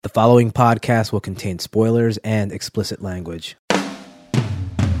The following podcast will contain spoilers and explicit language.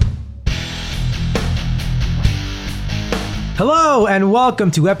 Hello and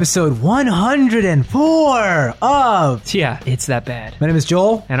welcome to episode 104 of... Yeah, it's that bad. My name is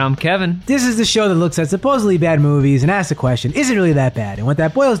Joel. And I'm Kevin. This is the show that looks at supposedly bad movies and asks the question, is it really that bad? And what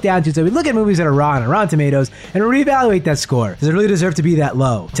that boils down to is that we look at movies that are raw on Rotten Tomatoes and reevaluate that score. Does it really deserve to be that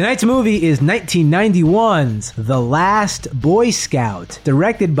low? Tonight's movie is 1991's The Last Boy Scout,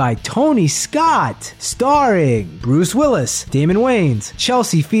 directed by Tony Scott, starring Bruce Willis, Damon Wayans,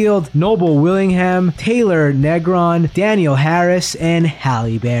 Chelsea Field, Noble Willingham, Taylor Negron, Daniel Harris, and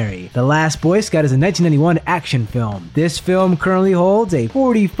Halle Berry. The Last Boy Scout is a 1991 action film. This film currently holds a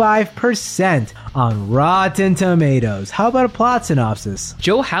 45% on Rotten Tomatoes. How about a plot synopsis?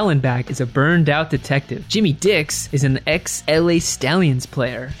 Joe Hallenbeck is a burned-out detective. Jimmy Dix is an ex-LA Stallions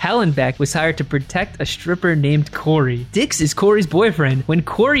player. Hallenbeck was hired to protect a stripper named Corey. Dix is Corey's boyfriend. When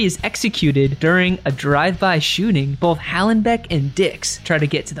Corey is executed during a drive-by shooting, both Hallenbeck and Dix try to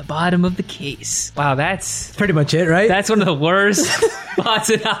get to the bottom of the case. Wow, that's Pretty much it, right? one of the worst plot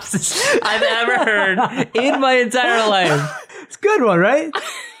synopsis I've ever heard in my entire life. It's a good one, right?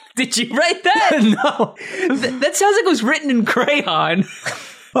 Did you write that? No. That sounds like it was written in crayon.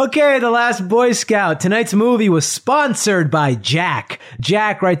 Okay, The Last Boy Scout. Tonight's movie was sponsored by Jack.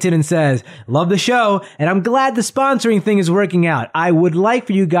 Jack writes in and says, love the show, and I'm glad the sponsoring thing is working out. I would like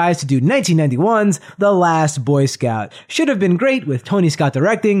for you guys to do 1991's The Last Boy Scout. Should have been great with Tony Scott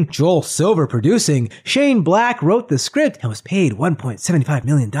directing, Joel Silver producing, Shane Black wrote the script and was paid $1.75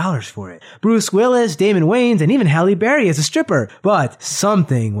 million for it. Bruce Willis, Damon Wayans, and even Halle Berry as a stripper. But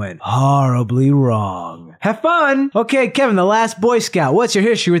something went horribly wrong. Have fun! Okay, Kevin, The Last Boy Scout, what's your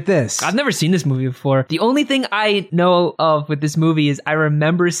history with this? I've never seen this movie before. The only thing I know of with this movie is I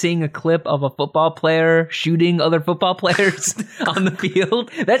remember seeing a clip of a football player shooting other football players on the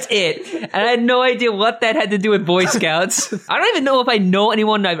field. That's it. And I had no idea what that had to do with Boy Scouts. I don't even know if I know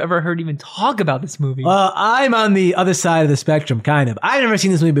anyone I've ever heard even talk about this movie. I'm on the other side of the spectrum, kind of. I've never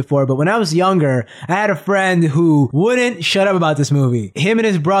seen this movie before, but when I was younger, I had a friend who wouldn't shut up about this movie. Him and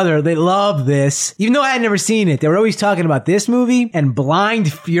his brother, they loved this. Even though I had never seen it, they were always talking about this movie and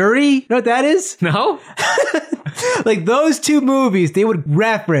Blind Fury. You know what that is? No? Like those two movies, they would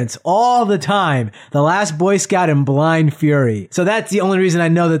reference all the time. The Last Boy Scout and Blind Fury. So that's the only reason I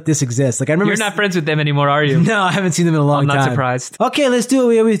know that this exists. Like I remember. You're not friends with them anymore, are you? No, I haven't seen them in a long time. I'm not surprised. Okay, let's do what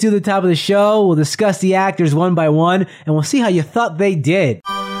we always do at the top of the show. We'll discuss the actors one by one, and we'll see how you thought they did.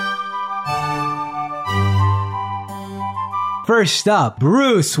 First up,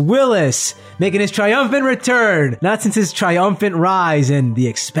 Bruce Willis, making his triumphant return. Not since his triumphant rise in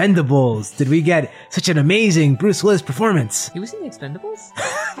The Expendables did we get such an amazing Bruce Willis performance. He was in The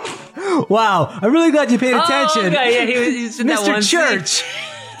Expendables? Wow, I'm really glad you paid attention. Oh, okay, yeah, he was in that one Mr. Church.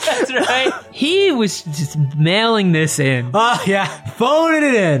 That's right. He was just mailing this in. Oh, yeah, phoning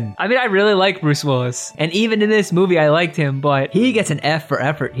it in. I mean, I really like Bruce Willis. And even in this movie, I liked him, but he gets an F for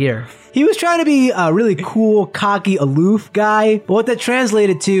effort here. He was trying to be a really cool, cocky, aloof guy, but what that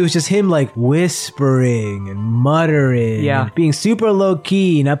translated to is just him like whispering and muttering, yeah, and being super low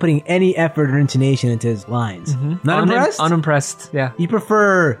key, not putting any effort or intonation into his lines. Mm-hmm. Not impressed? Unimpressed, yeah. You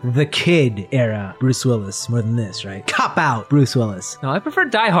prefer the kid era Bruce Willis more than this, right? Cop out Bruce Willis. No, I prefer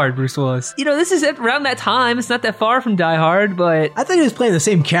Die Hard Bruce Willis. You know, this is around that time. It's not that far from Die Hard, but I thought he was playing the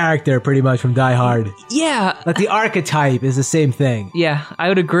same character pretty much from Die Hard. Yeah. Like the archetype is the same thing. Yeah, I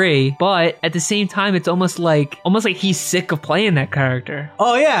would agree. But at the same time, it's almost like he's sick of playing that character.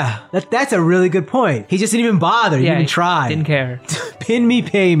 Oh yeah, that's a really good point. He just didn't even bother. He didn't even try. Didn't care. Pin me,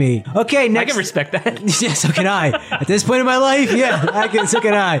 pay me. Okay, next. I can respect that. Yeah, so can I. At this point in my life, yeah, so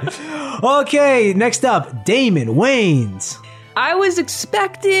can I. Okay, next up, Damon Wayans. I was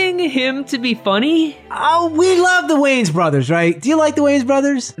expecting him to be funny. Oh, we love the Wayans brothers, right? Do you like the Wayans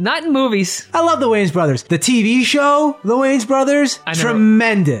brothers? Not in movies. I love the Wayans brothers. The TV show, The Wayans Brothers,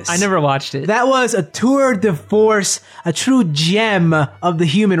 tremendous. I never watched it. That was a tour de force, a true gem of the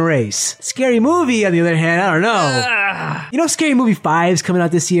human race. Scary Movie, on the other hand, I don't know. You know Scary Movie 5 is coming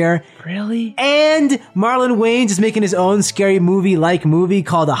out this year? Really? And Marlon Wayans is making his own Scary Movie-like movie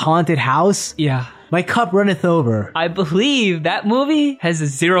called A Haunted House. Yeah. My cup runneth over. I believe that movie has a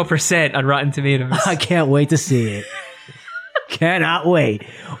 0% on Rotten Tomatoes. I can't wait to see it. Cannot wait.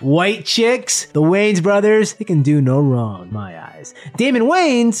 White chicks, the Wayans brothers, they can do no wrong in my eyes. Damon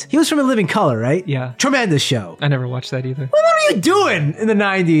Wayans, he was from In Living Color, right? Yeah. Tremendous show. I never watched that either. What were you doing in the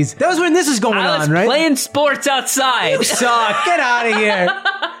 90s? That was when this was going on, right? I was playing sports outside. You suck. Get out of here.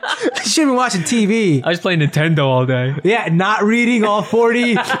 You should have been watching TV. I was playing Nintendo all day. Yeah, not reading all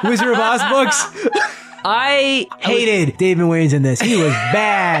 40 Wizard of Oz books. I Hated David Wayans in this. He was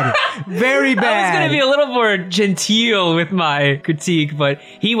bad. Very bad. I was going to be a little more genteel with my critique, but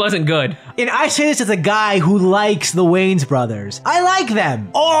he wasn't good. And I say this as a guy who likes the Wayans brothers. I like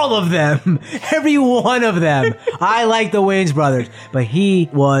them. All of them. Every one of them. I like the Wayans brothers. But he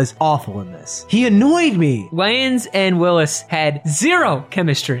was awful in this. He annoyed me. Wayans and Willis had zero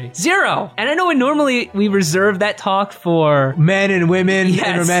chemistry. Zero. And I know normally we reserve that talk for Men and women in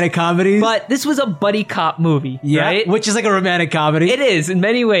Yes. romantic comedies. but this was a buddy cop movie, yeah, right? which is like a romantic comedy. It is in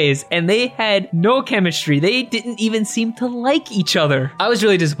many ways, and they had no chemistry. They didn't even seem to like each other. I was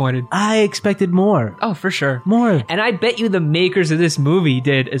really disappointed. I expected more. Oh, for sure. More. And I bet you the makers of this movie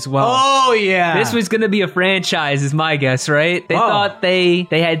did as well. Oh, yeah. This was going to be a franchise, is my guess, right? They thought they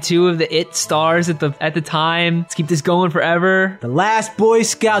had two of the it stars at the time. Let's keep this going forever. the last Boy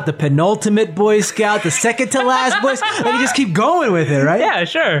Scout, the penultimate Boy Scout, the second to last Boy Scout. Like, you just keep going with it, right? Yeah,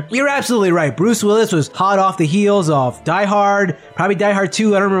 sure. You're absolutely right. Bruce Willis was hot off the heels of Die Hard, probably Die Hard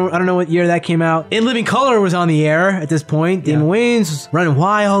 2. I don't know what year that came out. In Living Color was on the air at this point. Damon Wayans was running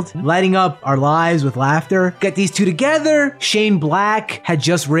wild, lighting up our lives with laughter. Get these two together. Shane Black had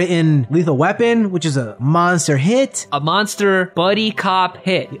just written Lethal Weapon, which is a monster hit. A monster buddy cop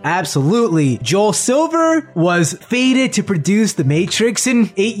hit. Absolutely. Joel Silver was fated to produce The Matrix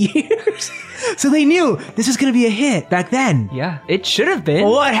in 8 years. So they knew this was going to be a hit back then. Yeah, it should have been.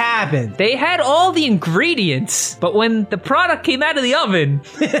 What happened? They had all the ingredients, but when the product came out of the oven,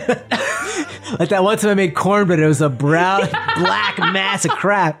 Like that one time I made cornbread, it was a brown, black mass of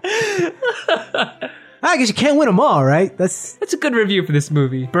crap. I guess you can't win them all, right? That's that's a good review for this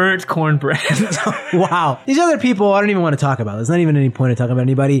movie. Burnt cornbread. wow. These other people, I don't even want to talk about. There's not even any point in talking about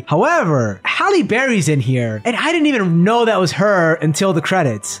anybody. However, Halle Berry's in here, and I didn't even know that was her until the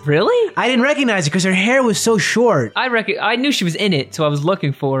credits. Really? I didn't recognize her because her hair was so short. I knew she was in it, so I was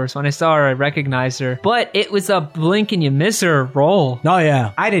looking for her. So when I saw her, I recognized her. But it was a blink and you miss her role. Oh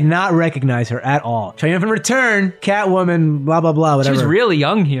yeah, I did not recognize her at all. Triumphant Return, Catwoman, blah blah blah, She whatever. was really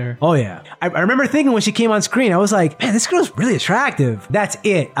young here. Oh yeah, I remember thinking when she came on screen, I was like, man, this girl's really attractive. That's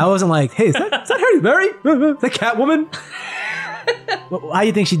it. I wasn't like, hey, is that Halle Berry? Is that Catwoman? How do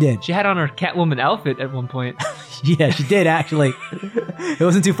you think she did? She had on her Catwoman outfit at one point. Yeah, she did actually. It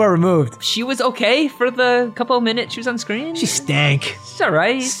wasn't too far removed. She was okay for the couple of minutes she was on screen. She stank. She's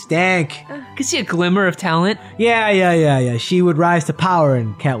alright. Stank. Could see a glimmer of talent. Yeah. She would rise to power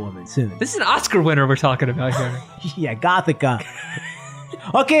in Catwoman soon. This is an Oscar winner we're talking about here. Yeah, Gothica.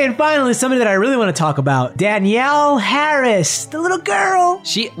 Okay, and finally, somebody that I really want to talk about. Danielle Harris, the little girl.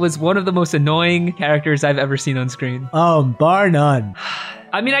 She was one of the most annoying characters I've ever seen on screen. Bar none.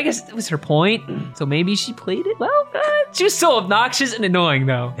 I mean, I guess it was her point, so maybe she played it well. She was so obnoxious and annoying,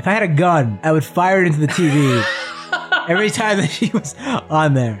 though. If I had a gun, I would fire it into the TV. Every time that she was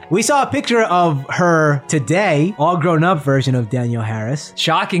on there. We saw a picture of her today, all grown up version of Danielle Harris.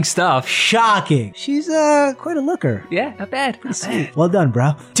 Shocking stuff. Shocking. She's quite a looker. Yeah, not bad. Not bad. Well done,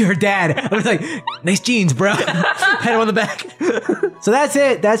 bro. To her dad. I was like, nice jeans, bro. Pat him on the back. So that's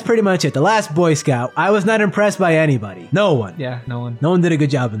it. That's pretty much it. The Last Boy Scout. I was not impressed by anybody. No one. Yeah, no one. No one did a good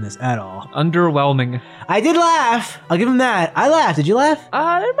job in this at all. Underwhelming. I did laugh. I'll give him that. I laughed. Did you laugh?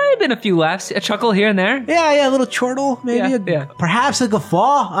 There might have been a few laughs. A chuckle here and there. Yeah, a little chortle, maybe. Yeah. Perhaps a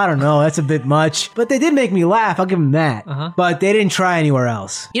guffaw. I don't know. That's a bit much. But they did make me laugh. I'll give them that. But they didn't try anywhere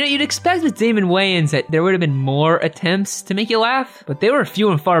else. You know, you'd expect with Damon Wayans that there would have been more attempts to make you laugh, but they were few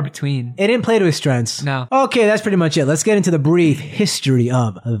and far between. It didn't play to his strengths. No. Okay, that's pretty much it. Let's get into the brief history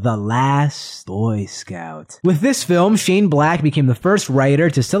of The Last Boy Scout. With this film, Shane Black became the first writer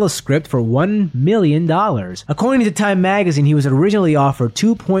to sell a script for $1 million. According to Time magazine, he was originally offered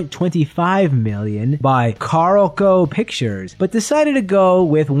 $2.25 million by Carolco Pictures, but decided to go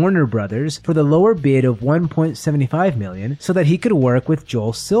with Warner Brothers for the lower bid of $1.75 million so that he could work with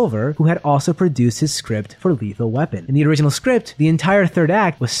Joel Silver, who had also produced his script for Lethal Weapon. In the original script, the entire third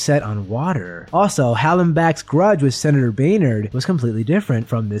act was set on water. Also, Hallenbeck's grudge with Senator Baynard was completely different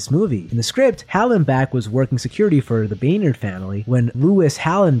from this movie. In the script, Hallenbeck was working security for the Baynard family when Louis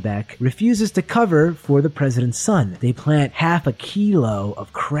Hallenbeck refuses to cover for the president's son. They plant half a kilo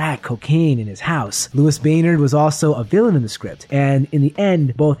of crack cocaine in his house. Louis Baynard was also a villain in the script, and in the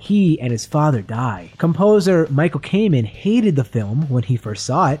end, both he and his father die. Composer Michael Kamen hated the film when he first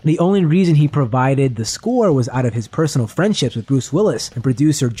saw it. The only reason he provided the score was out of his personal friendships with Bruce Willis and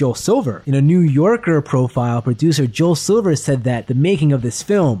producer Joel Silver. In a New Yorker profile, producer Joel Silver said that the making of this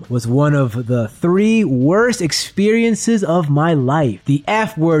film was one of the 3 worst experiences of my life. The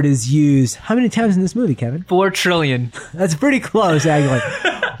F word is used how many times in this movie, Kevin? 4 trillion. That's pretty close, actually.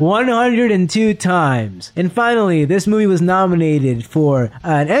 102 times. And finally, this movie was nominated for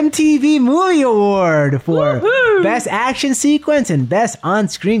an MTV Movie Award for Woohoo! Best Action Sequence and Best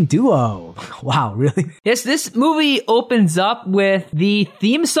On-Screen Duo. Wow, really? Yes, this movie opens up with the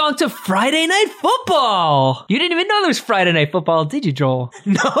theme song to Friday Night Football. You didn't even know there was Friday Night Football, did you, Joel?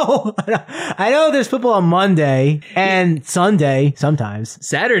 No. I know there's football on Monday and Sunday sometimes.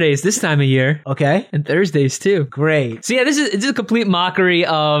 Saturdays this time of year. Okay. And Thursdays too. Great. So yeah, this is a complete mockery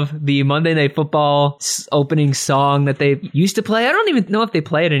of the Monday Night Football opening song that they used to play. I don't even know if they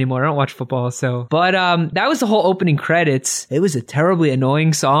play it anymore. I don't watch football, so. But that was the whole opening credits. It was a terribly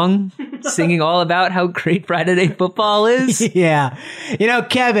annoying song, singing all about how great Friday Night Football is. Yeah. You know,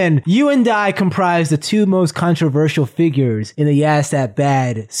 Kevin, you and I comprise the two most controversial figures in the Yes That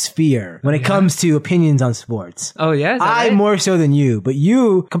Bad sphere when it comes to opinions on sports. Oh yeah, is that I right? more so than you, but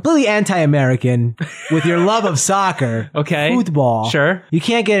you completely anti-American with your love of soccer, Okay. football. Sure. You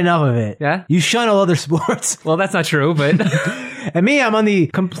can't get enough of it. Yeah. You shun all other sports. Well, that's not true, but And me, I'm on the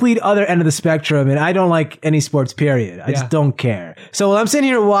complete other end of the spectrum, and I don't like any sports, period. I just don't care. So while I'm sitting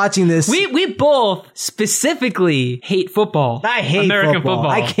here watching this, we both specifically hate football. I hate American football.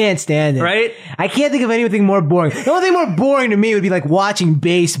 I can't stand it. Right? I can't think of anything more boring. The only thing more boring to me would be like watching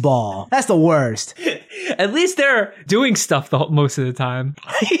baseball. That's the worst. At least they're doing stuff most of the time.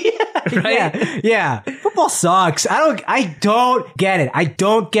 Right? Yeah. Football sucks. I don't get it. I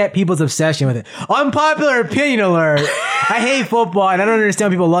don't get people's obsession with it. Unpopular opinion alert. I hate football and I don't understand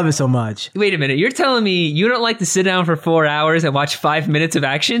why people love it so much. Wait a minute. You're telling me you don't like to sit down for 4 hours and watch 5 minutes of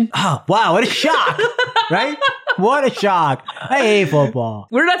action? Oh, wow. What a shock. Right? What a shock. I hate football.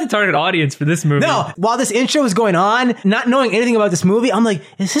 We're not the target audience for this movie. No, while this intro was going on, not knowing anything about this movie, I'm like,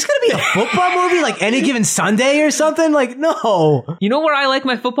 is this going to be a football movie like Any Given Sunday or something? Like, no. You know where I like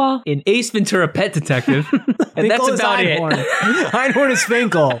my football? In Ace Ventura Pet Detective. And that's Finkel is about Einhorn. it. Einhorn is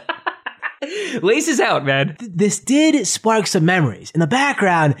Finkel. Laces out, man. This did spark some memories. In the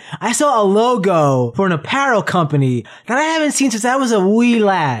background, I saw a logo for an apparel company that I haven't seen since I was a wee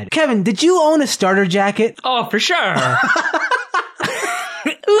lad. Kevin, did you own a starter jacket? Oh, for sure.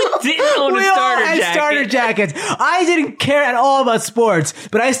 Who didn't own a starter all had jacket? starter jackets. I didn't care at all about sports,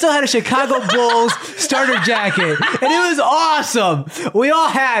 but I still had a Chicago Bulls starter jacket, and it was awesome. We all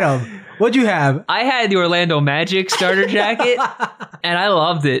had them. What'd you have? I had the Orlando Magic starter jacket, and I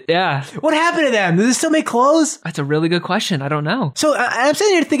loved it. Yeah. What happened to them? Do they still make clothes? That's a really good question. I don't know. So I'm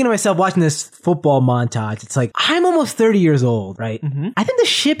sitting here thinking to myself, watching this football montage. It's like, I'm almost 30 years old, right? Mm-hmm. I think the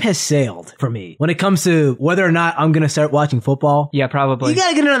ship has sailed for me when it comes to whether or not I'm going to start watching football. Yeah, probably. You got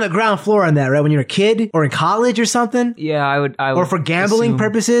to get in on the ground floor on that, right? When you're a kid or in college or something. Yeah, I would or for gambling assume.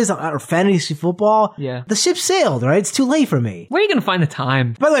 purposes or fantasy football. Yeah. The ship sailed, right? It's too late for me. Where are you going to find the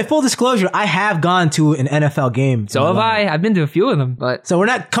time? By the way, full disclosure, I have gone to an NFL game. So have I. I've been to a few of them, but So we're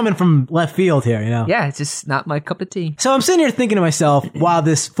not coming from left field here, you know? yeah, it's just not my cup of tea. So I'm sitting here thinking to myself, while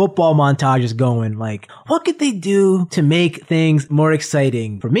this football montage is going, like, what could they do to make things more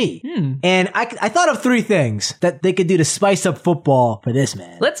exciting for me? And I thought of three things that they could do to spice up football for this,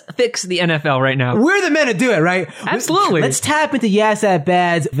 man. Let's fix the NFL right now. We're the men to do it, right? Absolutely. Let's tap into Yes That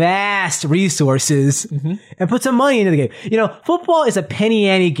Bad's vast resources and put some money into the game. You know, football is a penny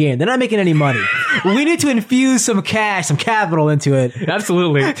ante game. They're not making any money. We need to infuse some cash, some capital into it.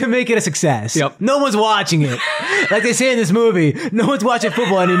 Absolutely. To make it a success. Yep. No one's watching it. Like they say in this movie, no one's watching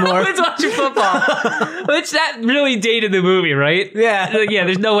football anymore. Let's watch football. Which that really dated the movie, right? Yeah. Yeah,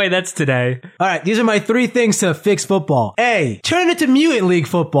 there's no way that's today. All right, these are my three things to fix football. A, turn it into Mutant League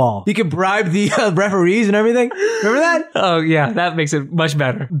football. You can bribe the referees and everything. Remember that? Oh, yeah, that makes it much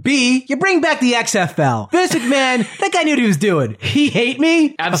better. B, you bring back the XFL. Vince McMahon, that guy knew what he was doing. He hate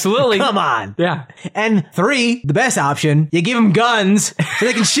me? Absolutely. Come on. Yeah. And three, the best option, you give them guns so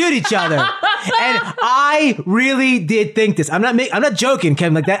they can shoot each other. And I really did think this. I'm not joking,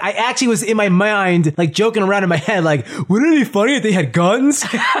 Kevin. Like that, I actually was in my mind, like joking around in my head, like, wouldn't it be funny if they had guns?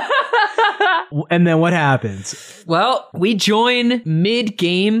 And then what happens? Well, we join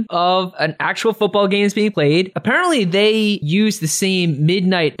mid-game of an actual football game is being played. Apparently, they use the same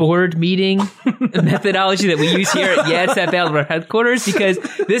midnight board meeting methodology that we use here at Yes That Bad headquarters, because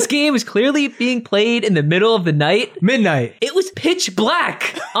this game was clearly being played in the middle of the night. Midnight. It was pitch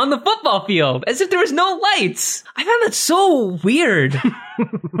black on the football field, as if there was no lights. I found that so weird.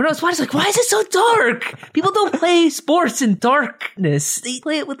 When I was watching, like, why is it so dark? People don't play sports in darkness. They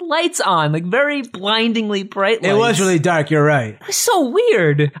play it with lights on, like very blindingly bright lights. It was really dark, you're right. It was so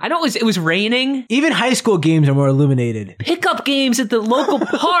weird. I know it was raining. Even high school games are more illuminated. Pickup games at the local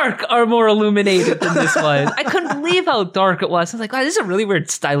park are more illuminated than this was. I couldn't believe how dark it was. I was like, wow, this is a really weird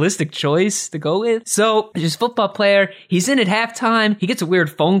stylistic choice to go with. So, this football player, he's in at halftime. He gets a weird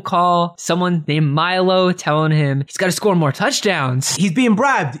phone call. Someone named Milo telling him he's got to score more touchdowns. He's being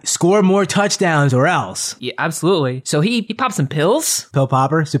bribed. Score more touchdowns or else. Yeah, absolutely. So he pops some pills. Pill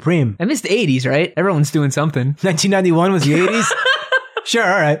popper, supreme. I missed the 80s, right? Everyone's doing something. 1991 was the 80s? Sure,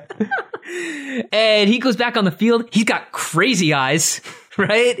 all right. And he goes back on the field. He's got crazy eyes,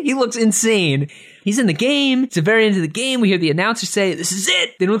 right? He looks insane. He's in the game. It's the very end of the game. We hear the announcer say, this is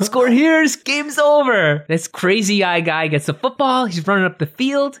it. They don't score here. Game's over. This crazy eye guy gets the football. He's running up the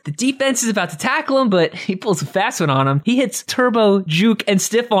field. The defense is about to tackle him, but he pulls a fast one on him. He hits turbo, juke, and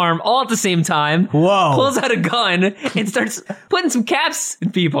stiff arm all at the same time. Whoa. Pulls out a gun and starts putting some caps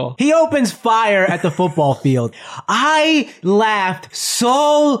in people. He opens fire at the football field. I laughed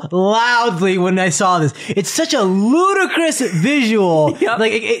so loudly when I saw this. It's such a ludicrous visual. Yep.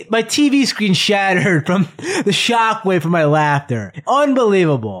 Like, my TV screen shattered from the shockwave from my laughter.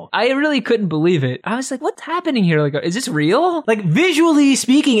 Unbelievable. I really couldn't believe it. I was like, what's happening here? Like, is this real? Like, visually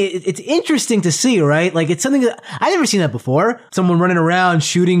speaking, it's interesting to see, right? Like, it's something that I've never seen that before. Someone running around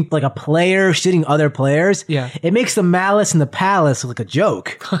shooting, like a player shooting other players. Yeah. It makes the malice in the palace look like a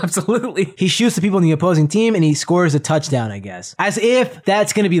joke. Absolutely. He shoots the people in the opposing team and he scores a touchdown, I guess. As if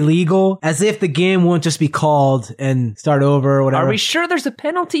that's going to be legal. As if the game won't just be called and start over or whatever. Are we sure there's a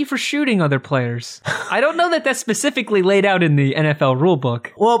penalty for shooting other players? I don't know that that's specifically laid out in the NFL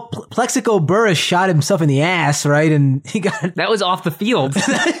rulebook. Well, Plexico Burris shot himself in the ass, right? And he got... That was off the field.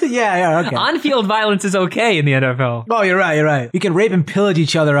 yeah, okay. On-field violence is okay in the NFL. Oh, you're right. You can rape and pillage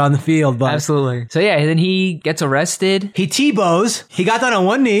each other on the field, but... Absolutely. So yeah, then he gets arrested. He T-bows. He got down on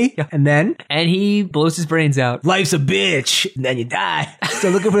one knee, and then... And he blows his brains out. Life's a bitch, and then you die. So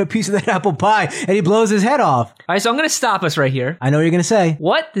looking for a piece of that apple pie, and he blows his head off. All right, so I'm going to stop us right here. I know what you're going to say.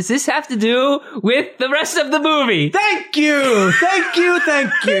 What does this have to do with the rest of the movie? Thank you.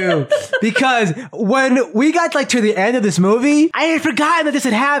 Because when we got like to the end of this movie, I had forgotten that this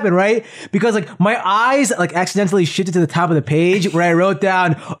had happened, right? Because like my eyes like accidentally shifted to the top of the page where I wrote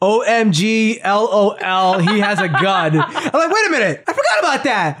down OMG LOL, he has a gun. I'm like, wait a minute, I forgot about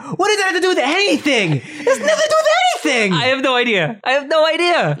that. What does that have to do with anything? It has nothing to do with anything. I have no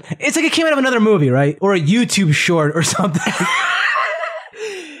idea. It's like it came out of another movie, right? Or a YouTube short or something.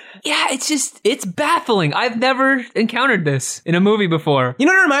 Yeah, it's baffling. I've never encountered this in a movie before. You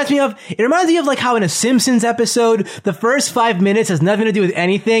know what it reminds me of? It reminds me of like how in a Simpsons episode, the first 5 minutes has nothing to do with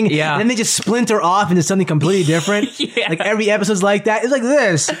anything. Yeah. And then they just splinter off into something completely different. Yeah. Like every episode's like that. It's like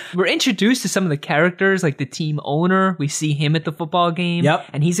this. We're introduced to some of the characters, like the team owner. We see him at the football game. Yep.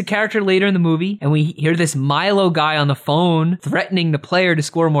 And he's a character later in the movie. And we hear this Milo guy on the phone threatening the player to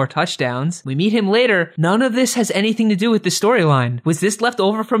score more touchdowns. We meet him later. None of this has anything to do with the storyline. Was this left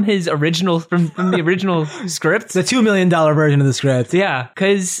over from his original, from the original script? The $2 million version of the script. Yeah,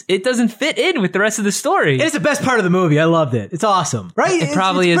 because it doesn't fit in with the rest of the story. It's the best part of the movie. I loved it. It's awesome. Right? It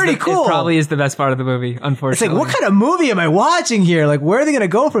probably it's is pretty cool. It probably is the best part of the movie, unfortunately. It's like, what kind of movie am I watching here? Like, where are they going to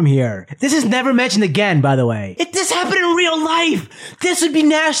go from here? This is never mentioned again, by the way. If this happened in real life, this would be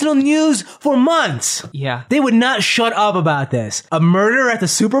national news for months. Yeah. They would not shut up about this. A murder at the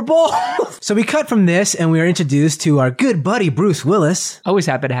Super Bowl? So we cut from this and we are introduced to our good buddy, Bruce Willis. Always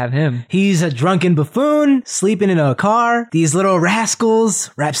happy to have him. He's a drunken buffoon sleeping in a car. These little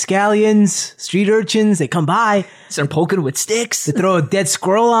rascals, rapscallions, street urchins, they come by. Start poking with sticks. They throw a dead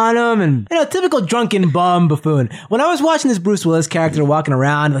squirrel on him and, typical drunken bum buffoon. When I was watching this Bruce Willis character walking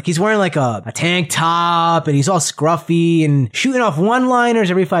around, like he's wearing like a tank top and he's all scruffy and shooting off one-liners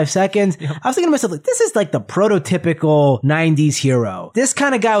every 5 seconds. Yep. I was thinking to myself, like, this is like the prototypical 90s hero. This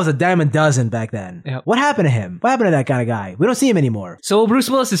kind of guy was a dime a dozen back then. Yep. What happened to him? What happened to that kind of guy? We don't see him anymore. So Bruce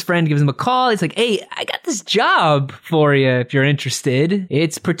Willis's friend gives him a call. He's like, hey, I got this job for you if you're interested.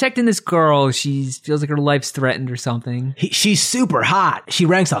 It's protecting this girl. She feels like her life's threatened or something. She's super hot. She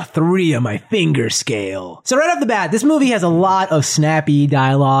ranks a 3 on my finger scale. So right off the bat, this movie has a lot of snappy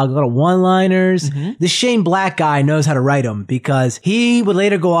dialogue, a lot of one-liners. Mm-hmm. This Shane Black guy knows how to write them because he would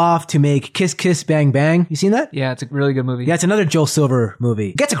later go off to make Kiss Kiss Bang Bang. You seen that? Yeah, it's a really good movie. Yeah, it's another Joel Silver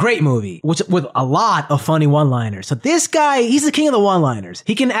movie. It's a great movie, with a lot of funny one-liners. So this guy, he's the king of the one-liners.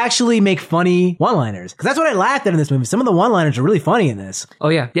 He can actually make funny one-liners. Because that's what I laughed at in this movie. Some of the one-liners are really funny in this. Oh,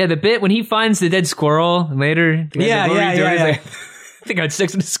 yeah. Yeah, the bit when he finds the dead squirrel and later... Yeah. I think I had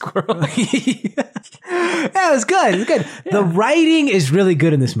sex with a squirrel. Yeah, it was good. It was good. Yeah. The writing is really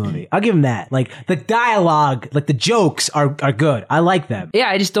good in this movie. I'll give him that. Like the dialogue, like the jokes are good. I like them. Yeah,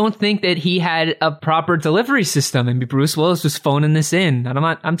 I just don't think that he had a proper delivery system. And Bruce Willis was phoning this in. And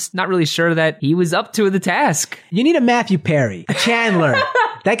I'm not really sure that he was up to the task. You need a Matthew Perry, a Chandler.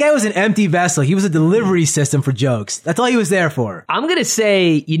 That guy was an empty vessel. He was a delivery system for jokes. That's all he was there for. I'm going to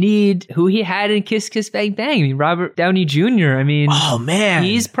say you need who he had in Kiss Kiss Bang Bang. I mean, Robert Downey Jr. I mean, oh man,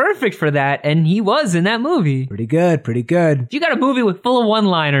 he's perfect for that. And he was in that movie. Pretty good, pretty good. If you got a movie with full of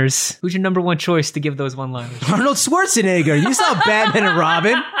one-liners, who's your number one choice to give those one-liners? Arnold Schwarzenegger. You saw Batman and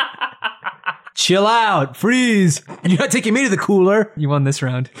Robin. Chill out. Freeze. You're not taking me to the cooler. You won this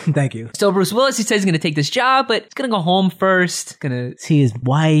round. Thank you. So Bruce Willis, he says he's going to take this job, but he's going to go home first. Going to see his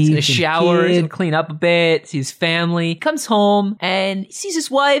wife. He's going to shower. He's going to clean up a bit. See his family. Comes home and he sees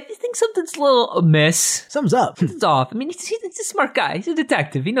his wife. He thinks something's a little amiss. Something's up. Something's off. I mean, he's a smart guy. He's a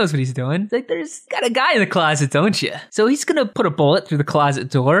detective. He knows what he's doing. It's like, there's got a guy in the closet, don't you? So he's going to put a bullet through the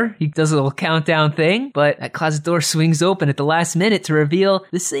closet door. He does a little countdown thing, but that closet door swings open at the last minute to reveal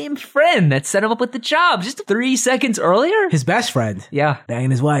the same friend that set him up with the job just 3 seconds earlier. His best friend. Yeah.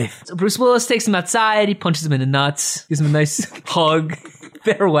 Banging his wife. So Bruce Willis takes him outside. He punches him in the nuts. Gives him a nice hug.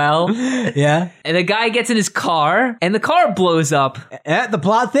 Farewell. Yeah. And the guy gets in his car, and the car blows up. The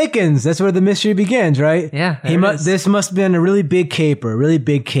plot thickens. That's where the mystery begins, right? Yeah. This must have been a really big caper, really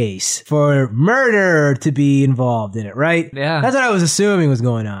big case for murder to be involved in it, right? Yeah. That's what I was assuming was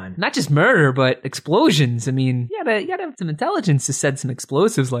going on. Not just murder, but explosions. I mean, you gotta have some intelligence to set some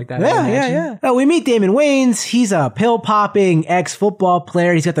explosives like that. Yeah. Oh, we meet Damon Wayans. He's a pill-popping ex-football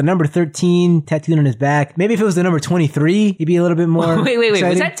player. He's got the number 13 tattooed on his back. Maybe if it was the number 23, he'd be a little bit more Wait. exciting.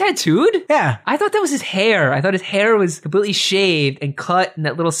 Was that tattooed? Yeah. I thought that was his hair. I thought his hair was completely shaved and cut in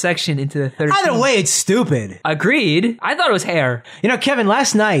that little section into the 13. Either way, it's stupid. Agreed. I thought it was hair. You know, Kevin,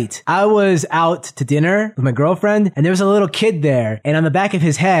 last night, I was out to dinner with my girlfriend, and there was a little kid there, and on the back of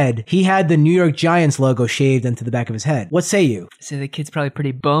his head, he had the New York Giants logo shaved into the back of his head. What say you? So the kid's probably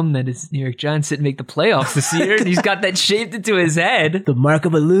pretty bummed that his New York Giants didn't make the playoffs this year, and he's got that shaved into his head. The mark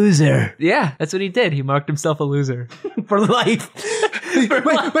of a loser. Yeah, that's what he did. He marked himself a loser. For life.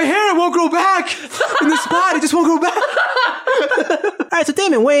 My hair won't grow back in the spot. It just won't grow back. All right, so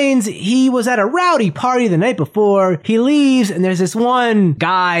Damon Wayans, he was at a rowdy party the night before. He leaves, and there's this one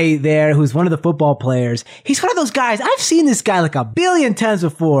guy there who's one of the football players. He's one of those guys. I've seen this guy like a billion times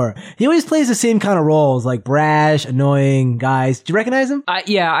before. He always plays the same kind of roles, like brash, annoying guys. Do you recognize him?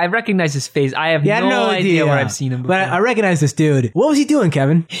 Yeah, I recognize his face. I have no idea where I've seen him before. But I recognize this dude. What was he doing,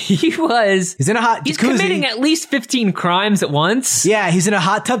 Kevin? He's in a hot jacuzzi. He's committing at least 15 crimes at once. Yeah, he's in a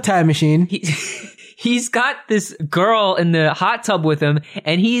hot tub time machine. He's got this girl in the hot tub with him,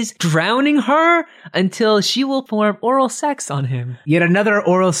 and he's drowning her until she will perform oral sex on him. Yet another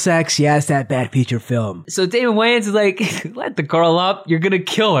oral sex. Yes, that bad feature film. So Damon Wayans is like, let the girl up. You're going to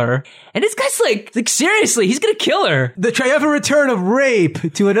kill her. And this guy's like seriously, he's going to kill her. The triumphant return of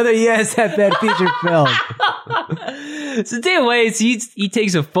rape to another yes, that bad feature film. So Damon Wayans, he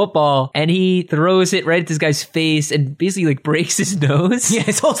takes a football and he throws it right at this guy's face and basically like breaks his nose. Yeah,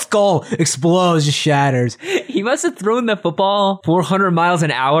 his whole skull explodes, just shatters. He must have thrown the football 400 miles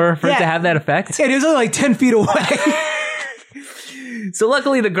an hour for it to have that effect. Yeah, he was only like 10 feet away. So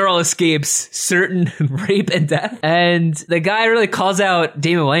luckily the girl escapes certain rape and death. And the guy really calls out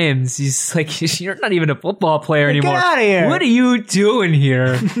Damon Wayans. He's like, you're not even a football player anymore. Get out of here. What are you doing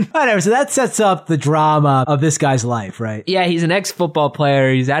here? Whatever. So that sets up the drama of this guy's life, right? Yeah, he's an ex-football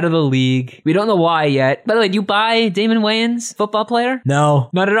player. He's out of the league. We don't know why yet. By the way, do you buy Damon Wayans, football player? No.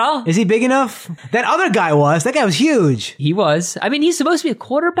 Not at all? Is he big enough? That other guy was. That guy was huge. He was. I mean, he's supposed to be a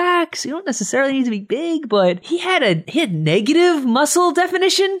quarterback, so you don't necessarily need to be big, but he had negative muscle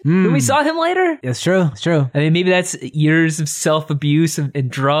definition when we saw him later. It's true. It's true. I mean, maybe that's years of self-abuse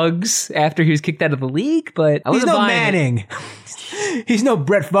and drugs after he was kicked out of the league, but he's no Manning. He's no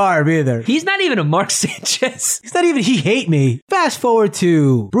Brett Favre either. He's not even a Mark Sanchez. He's not even He Hate Me. Fast forward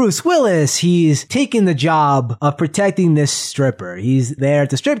to Bruce Willis. He's taking the job of protecting this stripper. He's there at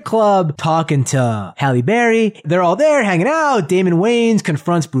the strip club talking to Halle Berry. They're all there hanging out. Damon Wayans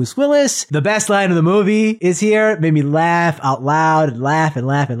confronts Bruce Willis. The best line of the movie is here. It made me laugh out loud and laugh and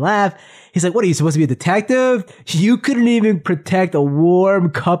laugh and laugh. He's like, what are you supposed to be, a detective? You couldn't even protect a warm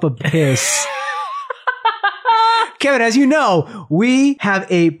cup of piss. Kevin, as you know, we have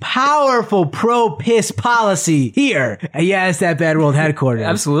a powerful pro-piss policy here at Yes, That Bad World headquarters.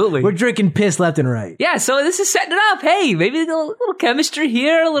 Absolutely. We're drinking piss left and right. Yeah, so this is setting it up. Hey, maybe a little chemistry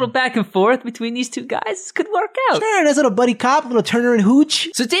here, a little back and forth between these two guys. This could work out. Sure, nice little buddy cop, a little Turner and Hooch.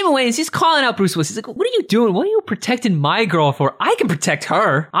 So Damon Wayans, he's calling out Bruce Willis. He's like, what are you doing? What are you protecting my girl for? I can protect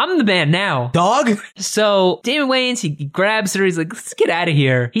her. I'm the man now. Dog? So Damon Wayans, he grabs her. He's like, let's get out of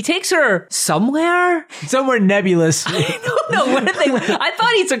here. He takes her somewhere. Somewhere nebulous. I don't know. Where did they? I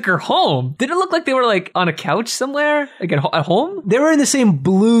thought he took her home. Did it look like they were like on a couch somewhere? Like at home? They were in the same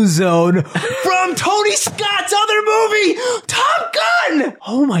blue zone from Tony Scott's other movie, Top Gun!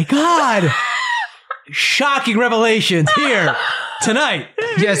 Oh my God. Shocking revelations here tonight.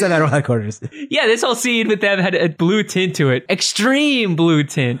 Yes, at our headquarters. Yeah, this whole scene with them had a blue tint to it. Extreme blue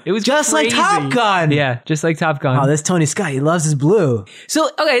tint. It was just crazy. like Top Gun. Yeah, just like Top Gun. Oh, this Tony Scott, he loves his blue. So,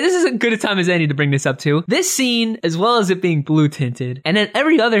 okay, this is as good a time as any to bring this up too. This scene, as well as it being blue tinted, and then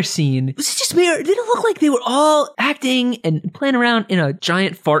every other scene, was it just weird? Did it look like they were all acting and playing around in a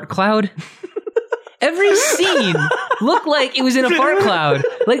giant fart cloud? Every scene looked like it was in a fart cloud.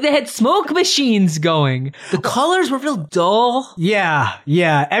 Like they had smoke machines going. The colors were real dull. Yeah.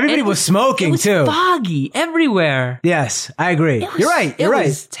 Everybody was smoking it was too. Foggy everywhere. Yes, I agree. You're right. It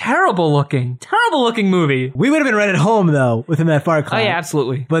was terrible looking movie. We would have been right at home though within that fart cloud. Oh yeah,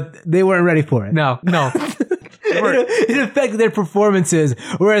 absolutely. But they weren't ready for it. No. It affected their performances,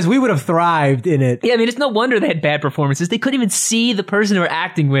 whereas we would have thrived in it. Yeah, I mean, it's no wonder they had bad performances. They couldn't even see the person they were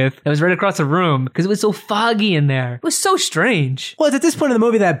acting with that was right across the room because it was so foggy in there. It was so strange. Well, it's at this point in the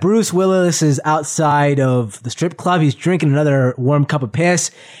movie that Bruce Willis is outside of the strip club. He's drinking another warm cup of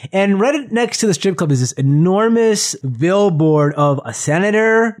piss. And right next to the strip club is this enormous billboard of a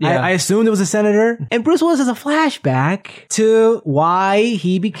senator. Yeah. I assumed it was a senator. And Bruce Willis has a flashback to why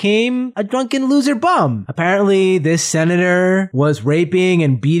he became a drunken loser bum. Apparently, this senator was raping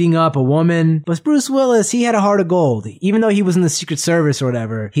and beating up a woman. But Bruce Willis, he had a heart of gold. Even though he was in the Secret Service or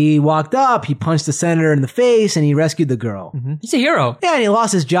whatever, he walked up, he punched the senator in the face, and he rescued the girl. Mm-hmm. He's a hero. Yeah, and he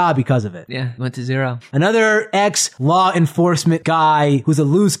lost his job because of it. Yeah, went to zero. Another ex-law enforcement guy who's a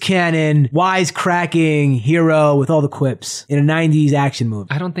loose cannon, wisecracking hero with all the quips in a 90s action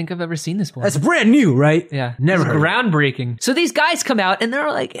movie. I don't think I've ever seen this one. That's brand new, right? Yeah. Never heard. Groundbreaking. So these guys come out and they're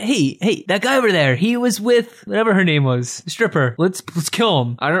like, hey, that guy over there, he was with whatever her name was, the stripper. Let's kill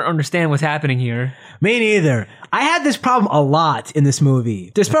him. I don't understand what's happening here. Me neither. I had this problem a lot in this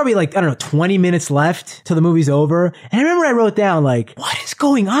movie. There's probably 20 minutes left till the movie's over. And I remember I wrote down what is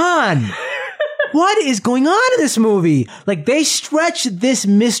going on? What is going on in this movie? They stretch this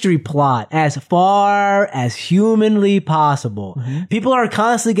mystery plot as far as humanly possible. Mm-hmm. People are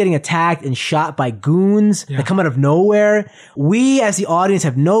constantly getting attacked and shot by goons that come out of nowhere. We, as the audience,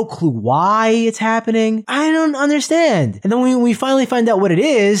 have no clue why it's happening. I don't understand. And then when we finally find out what it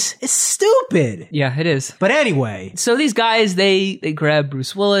is, it's stupid. Yeah, it is. But anyway. So these guys, they grab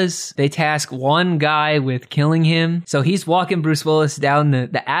Bruce Willis. They task one guy with killing him. So he's walking Bruce Willis down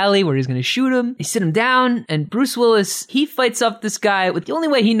the alley where he's going to shoot him. They sit him down, and Bruce Willis, he fights up this guy with the only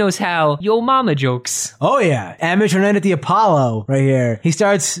way he knows how, yo mama jokes. Oh yeah, amateur night at the Apollo right here. He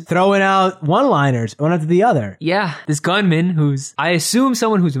starts throwing out one-liners, one after the other. Yeah, this gunman who's, I assume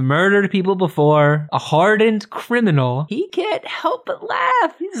someone who's murdered people before, a hardened criminal, he can't help but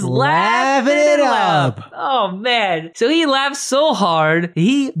laugh. He's laughing it up. Oh man. So he laughs so hard,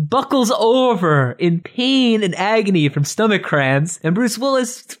 he buckles over in pain and agony from stomach cramps, and Bruce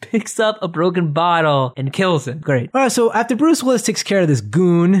Willis picks up a broken bottle and kills him. Great. All right, so after Bruce Willis takes care of this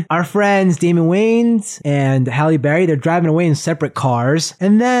goon, our friends Damon Wayans and Halle Berry, they're driving away in separate cars,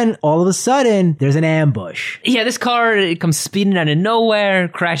 and then all of a sudden, there's an ambush. Yeah, this car, it comes speeding out of nowhere,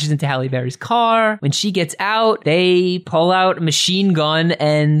 crashes into Halle Berry's car. When she gets out, they pull out a machine gun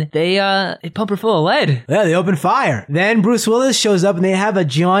and they pump her full of lead. Yeah, they open fire. Then Bruce Willis shows up and they have a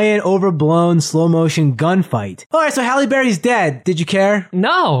giant, overblown, slow-motion gunfight. All right, so Halle Berry's dead. Did you care?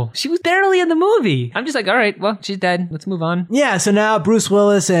 No, she was barely in the movie. I'm just like, all right, well, she's dead. Let's move on. Yeah, so now Bruce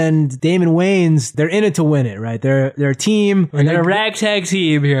Willis and Damon Wayans, they're in it to win it, right? They're a team. They're a ragtag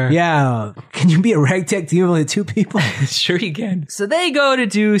team here. Yeah. Can you be a ragtag team with only two people? Sure you can. So they go to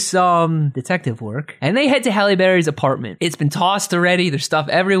do some detective work, and they head to Halle Berry's apartment. It's been tossed already. There's stuff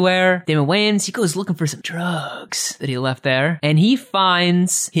everywhere. Damon Wayans, he goes looking for some drugs that he left there, and he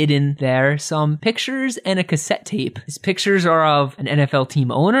finds hidden there some pictures and a cassette tape. These pictures are of an NFL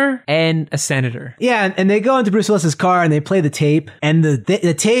team owner and a senator. Yeah, and they go into Bruce Willis's car and they play the tape, and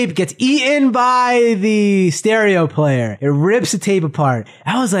the tape gets eaten by the stereo player. It rips the tape apart.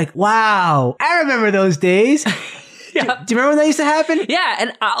 I was like, wow, I remember those days. Yeah. Do you remember when that used to happen? Yeah,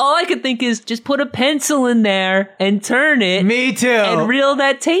 and all I could think is just put a pencil in there and turn it. Me too. And reel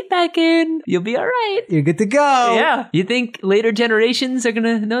that tape back in. You'll be all right. You're good to go. Yeah. You think later generations are going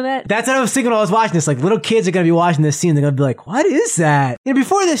to know that? That's what I was thinking while I was watching this. Like, little kids are going to be watching this scene. They're going to be like, what is that?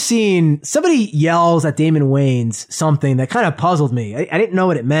 Before this scene, somebody yells at Damon Wayans something that kind of puzzled me. I didn't know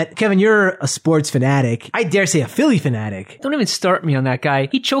what it meant. Kevin, you're a sports fanatic. I dare say a Philly fanatic. Don't even start me on that guy.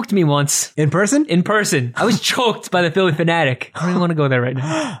 He choked me once. In person? In person. I was choked by the Philly fanatic. I don't even want to go there right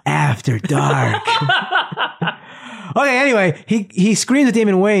now. After dark. Okay, anyway, he screams at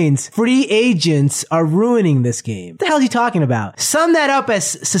Damon Wayans, free agents are ruining this game. What the hell is he talking about? Sum that up as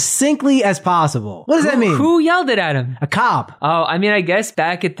succinctly as possible. What does that mean? Who yelled it at him? A cop. Oh, I mean, I guess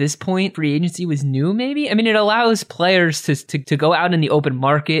back at this point, free agency was new, maybe? I mean, it allows players to go out in the open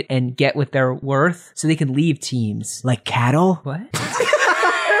market and get what they're worth so they can leave teams. Like cattle? What?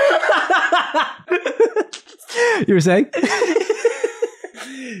 You were saying?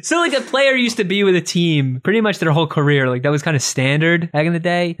 So like a player used to be with a team pretty much their whole career. Like that was kind of standard back in the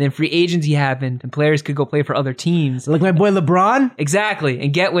day. Then free agency happened and players could go play for other teams. Like my boy LeBron? Exactly.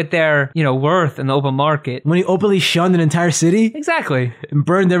 And get what they're, worth in the open market. When he openly shunned an entire city? Exactly. And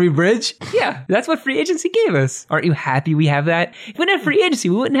burned every bridge? Yeah. That's what free agency gave us. Aren't you happy we have that? If we didn't have free agency,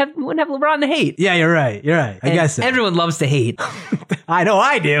 we wouldn't have LeBron to hate. Yeah, you're right. I guess so. Everyone loves to hate. I know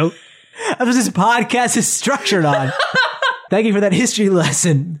I do. That's what this podcast is structured on. Thank you for that history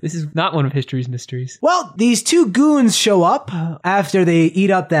lesson. This is not one of history's mysteries. Well, these two goons show up after they eat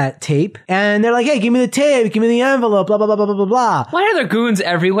up that tape, and they're like, hey, give me the tape, give me the envelope, blah, blah, blah, blah, blah, blah, blah. Why are there goons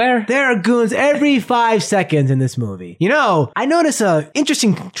everywhere? There are goons every 5 seconds in this movie. I notice an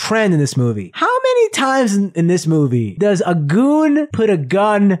interesting trend in this movie. How many times in this movie does a goon put a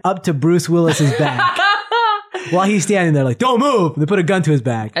gun up to Bruce Willis's back? While he's standing there like, don't move. They put a gun to his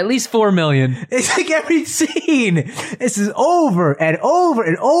back. At least 4 million. It's like every scene. This is over and over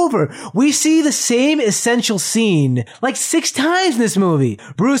and over. We see the same essential scene like 6 times in this movie.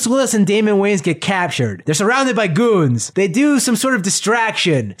 Bruce Willis and Damon Wayans get captured. They're surrounded by goons. They do some sort of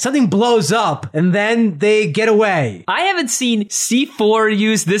distraction. Something blows up and then they get away. I haven't seen C4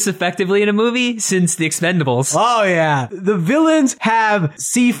 used this effectively in a movie since The Expendables. Oh yeah. The villains have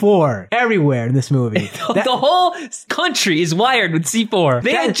C4 everywhere in this movie. The whole country is wired with C4.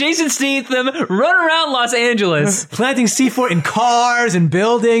 They had Jason Statham run around Los Angeles. Planting C4 in cars and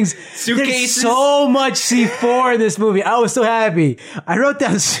buildings. Suitcases. There's so much C4 in this movie. I was so happy. I wrote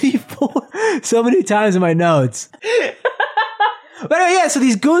down C4 so many times in my notes. But anyway, yeah, so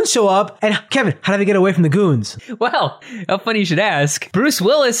these goons show up, and Kevin, how do they get away from the goons? Well, how funny you should ask. Bruce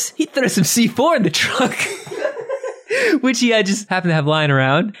Willis, he threw some C4 in the truck. Which he just happened to have lying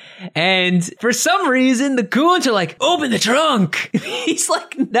around. And for some reason, the goons are like, open the trunk. He's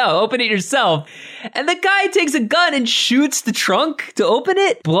like, no, open it yourself. And the guy takes a gun and shoots the trunk to open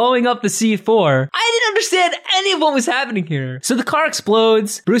it, blowing up the C4. I didn't understand any of what was happening here. So the car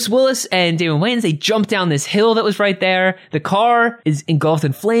explodes. Bruce Willis and Damon Wayans, they jump down this hill that was right there. The car is engulfed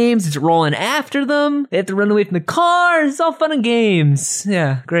in flames. It's rolling after them. They have to run away from the car. It's all fun and games.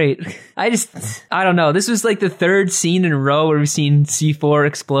 Yeah, great. I don't know. This was like the third scene in a row where we've seen C4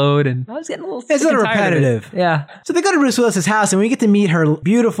 explode, and I was getting a little It's a little repetitive. Yeah. So they go to Bruce Willis's house, and we get to meet her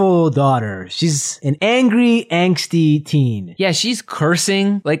beautiful daughter. She's an angry, angsty teen. Yeah, she's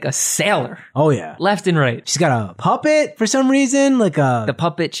cursing like a sailor. Oh, yeah. Left and right. She's got a puppet for some reason, the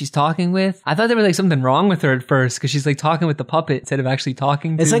puppet she's talking with. I thought there was like something wrong with her at first, because she's like talking with the puppet instead of actually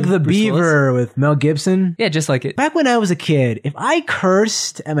talking to It's like the Bruce Beaver Willis. with Mel Gibson. Yeah, just like it. Back when I was a kid, if I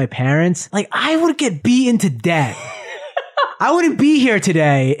cursed at my parents, like I would get beaten to death. I wouldn't be here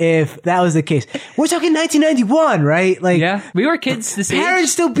today if that was the case. We're talking 1991, right? Like, yeah, we were kids this parents age.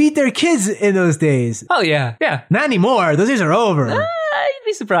 still beat their kids in those days. Oh, yeah. Yeah. Not anymore. Those days are over. You'd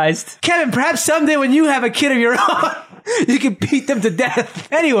be surprised. Kevin, perhaps someday when you have a kid of your own, you can beat them to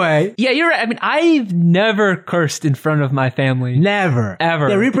death. Anyway. Yeah, you're right. I mean, I've never cursed in front of my family. Never. Ever.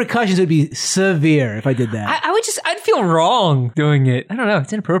 The repercussions would be severe if I did that. I'd feel wrong doing it. I don't know.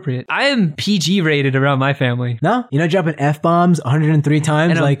 It's inappropriate. I am PG rated around my family. No? You're not dropping F-bombs 103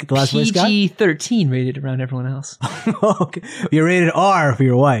 times And like the last voice guy? PG-13 rated around everyone else. Okay. You're rated R for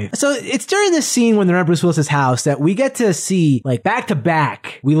your wife. So it's during this scene when they're at Bruce Willis's house that we get to see, like, back to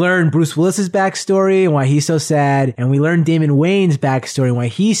back. We learn Bruce Willis's backstory and why he's so sad, and we learn Damon Wayans' backstory and why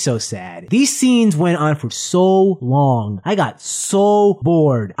he's so sad. These scenes went on for so long. I got so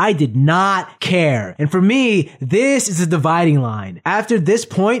bored. I did not care. And for me, this is a dividing line. After this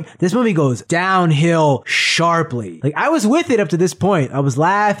point, this movie goes downhill sharply. Like, I was with it up to this point. I was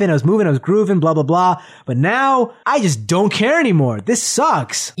laughing, I was moving, I was grooving, blah, blah, blah. But now, I just don't care anymore. This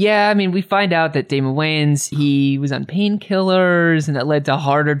sucks. Yeah, I mean, we find out that Damon Wayans, he was on painkillers, and that led to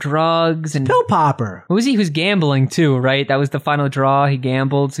harder drugs. And Pill popper. what was he? He was gambling too, right? That was the final draw. He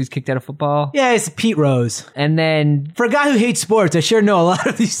gambled, so he's kicked out of football. Yeah, it's Pete Rose. And then, For a guy who hates sports, I sure know a lot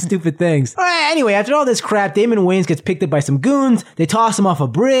of these stupid things. All right, anyway, after all this crap, Damon Wayans gets picked up by some goons. They toss him off a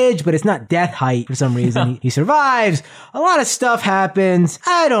bridge, but it's not death height for some reason. He survives. A lot of stuff happens.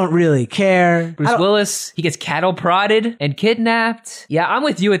 I don't really care. Bruce Willis, he gets cattle prodded and kidnapped. Yeah, I'm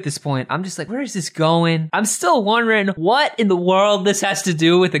with you at this point. I'm just like, where is this going? I'm still wondering what in the world this has to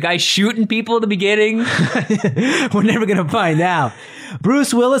do with the guy shooting people at the beginning. We're never gonna find out.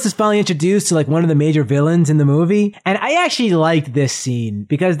 Bruce Willis is finally introduced to like one of the major villains in the movie. And I actually liked this scene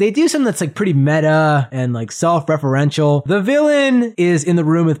because they do something that's like pretty meta and like self-referential. The villain is in the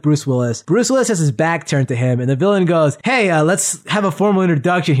room with Bruce Willis. Bruce Willis has his back turned to him and the villain goes, hey, let's have a formal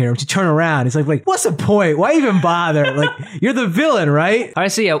introduction here. Don't you turn around? He's like, what's the point? Why even bother? Like, you're the villain, right? All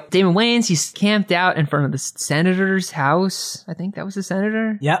right, so yeah, Damon Wayans, he's camped out in front of the senator's house. I think that was the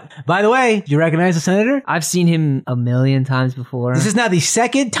senator. Yep. By the way, do you recognize the senator? I've seen him a million times before. This is now the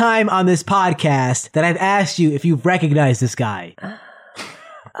second time on this podcast that I've asked you if you've recognized this guy.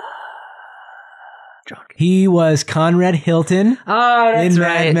 Drunk. He was Conrad Hilton. Oh, that's in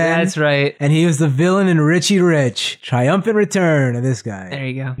right. Mad Men. That's right. And he was the villain in Richie Rich. Triumphant return of this guy. There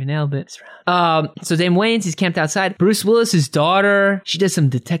you go. You nailed it. So Damon Wayans, he's camped outside. Bruce Willis's daughter, she does some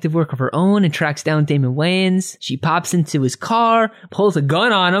detective work of her own and tracks down Damon Wayans. She pops into his car, pulls a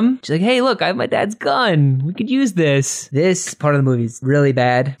gun on him. She's like, hey, look, I have my dad's gun. We could use this. This part of the movie is really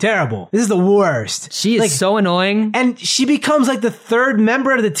bad. Terrible. This is the worst. She is so annoying. And she becomes like the third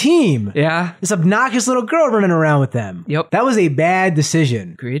member of the team. Yeah. This obnoxious little girl running around with them. Yep. That was a bad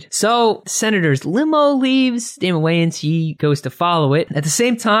decision. Agreed. So the senator's limo leaves. Damon Wayans, he goes to follow it. At the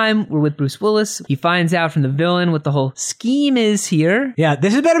same time, we're with Bruce Willis. He finds out from the villain what the whole scheme is here. Yeah,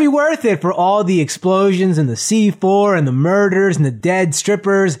 this had better be worth it for all the explosions and the C4 and the murders and the dead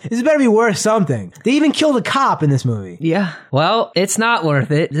strippers. This better be worth something. They even killed a cop in this movie. Yeah. Well, it's not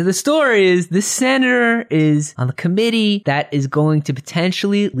worth it. The story is the senator is on the committee that is going to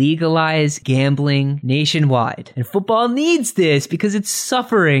potentially legalize gambling nationwide. And football needs this because it's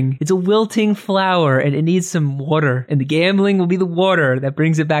suffering. It's a wilting flower and it needs some water. And the gambling will be the water that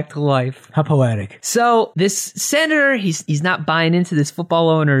brings it back to life. How poetic. So this senator, he's not buying into this football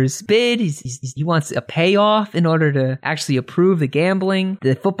owner's bid. He wants a payoff in order to actually approve the gambling.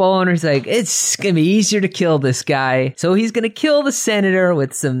 The football owner's like, it's gonna be easier to kill this guy. So he's gonna kill the senator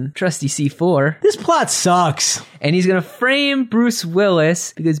with some trusty C4. This plot sucks. And he's gonna frame Bruce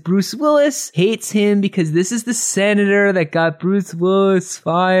Willis because Bruce Willis hates him because this is the senator that got Bruce Willis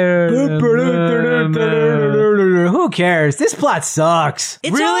fired. Who cares? This plot sucks.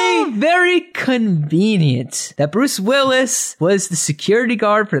 It's really all very convenient that Bruce Willis was the security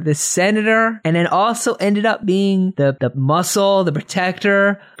guard for this senator and then also ended up being the muscle, the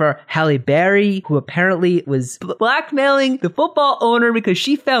protector for Halle Berry, who apparently was blackmailing the football owner because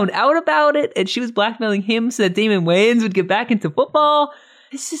she found out about it and she was blackmailing him so that Damon Wayans would get back into football.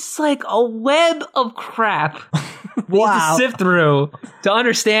 It's just like a web of crap. Wow. To sift through to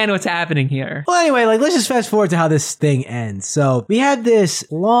understand what's happening here. Well, anyway, let's just fast forward to how this thing ends. So we have this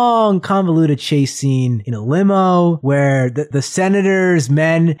long, convoluted chase scene in a limo where the senator's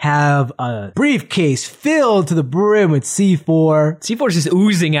men have a briefcase filled to the brim with C4. C4 is just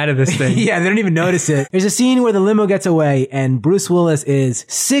oozing out of this thing. Yeah, they don't even notice it. There's a scene where the limo gets away and Bruce Willis is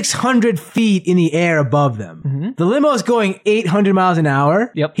 600 feet in the air above them. Mm-hmm. The limo is going 800 miles an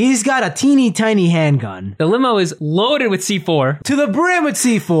hour. Yep. He's got a teeny tiny handgun. The limo is loaded with C4. To the brim with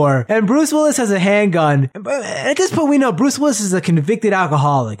C4. And Bruce Willis has a handgun. At this point, we know Bruce Willis is a convicted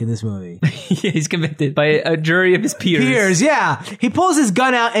alcoholic in this movie. Yeah, he's convicted by a jury of his peers. Yeah. He pulls his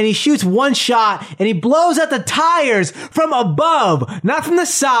gun out and he shoots one shot and he blows out the tires from above. Not from the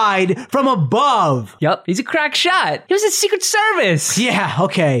side, from above. Yep. He's a crack shot. He was in Secret Service. Yeah,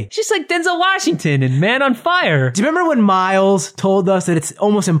 okay. He's just like Denzel Washington in Man on Fire. Do you remember when Miles told us that it's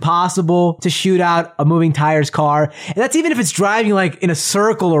almost impossible to shoot out a moving tires car? car. And that's even if it's driving like in a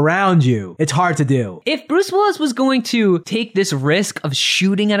circle around you. It's hard to do. If Bruce Willis was going to take this risk of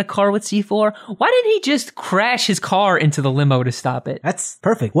shooting at a car with C4, why didn't he just crash his car into the limo to stop it? That's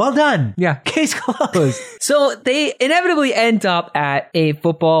perfect. Well done. Yeah. Case closed. So they inevitably end up at a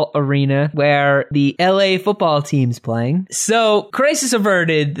football arena where the LA football team's playing. So crisis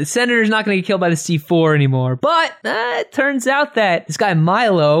averted. The senator's not going to get killed by the C4 anymore. But it turns out that this guy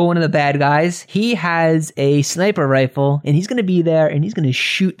Milo, one of the bad guys, he has a sniper rifle and he's going to be there and he's going to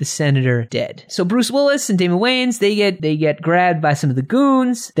shoot the senator dead. So Bruce Willis and Damon Wayans, they get grabbed by some of the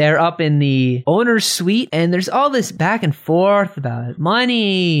goons. They're up in the owner's suite and there's all this back and forth about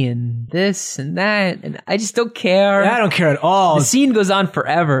money and this and that. And I just don't care. I don't care at all. The scene goes on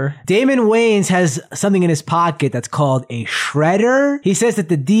forever. Damon Wayans has something in his pocket that's called a shredder. He says that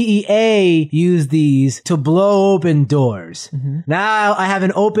the DEA use these to blow open doors. Now I have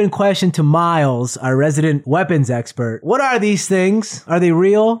an open question to Miles, our resident weapons expert. What are these things? Are they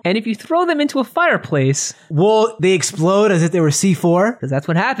real? And if you throw them into a fireplace, will they explode as if they were C4? Because that's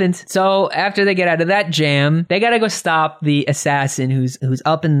what happened. So after they get out of that jam, they gotta go stop the assassin who's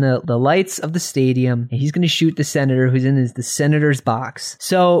up in the lights of the stadium, and he's gonna shoot the senator who's in the senator's box.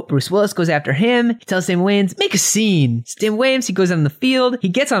 So Bruce Willis goes after him. He tells Damon Wayans, make a scene. So Damon Wayans, he goes out on the field. He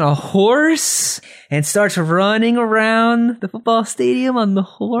gets on a horse and starts running around the football stadium on the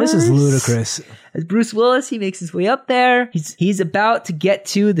horse. This is ludicrous. As Bruce Willis, he makes his way up there. He's about to get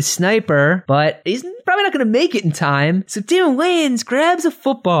to the sniper, but he's probably not going to make it in time. So Damon Wayans grabs a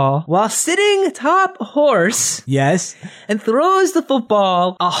football while sitting atop a horse. Yes. And throws the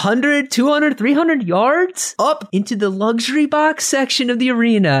football 100, 200, 300 yards up into the luxury box section of the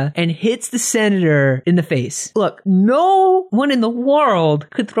arena and hits the senator in the face. Look, no one in the world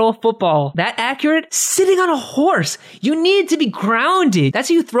could throw a football that accurate sitting on a horse. You need to be grounded. That's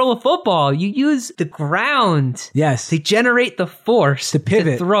how you throw a football. You use the ground. Yes. To generate the force to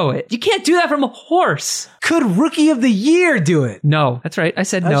pivot. To throw it. You can't do that from a horse. Could Rookie of the Year do it? No. That's right. I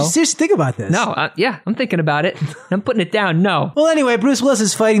said no. Just think about this. No. Yeah, I'm thinking about it. I'm putting it down. No. Well, anyway, Bruce Willis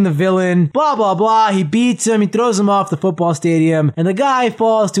is fighting the villain. Blah, blah, blah. He beats him. He throws him off the football stadium. And the guy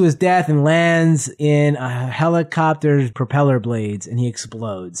falls to his death and lands in a helicopter's propeller blades. And he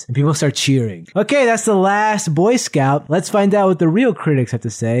explodes. And people start cheering. Okay, that's the last Boy Scout. Let's find out what the real critics have to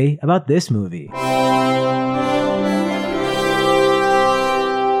say about this movie.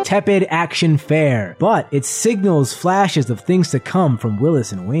 Tepid action fare, but it signals flashes of things to come from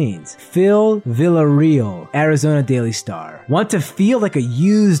Willis and Wayans. Phil Villarreal, Arizona Daily Star. Want to feel like a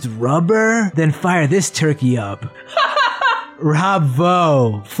used rubber? Then fire this turkey up. Rob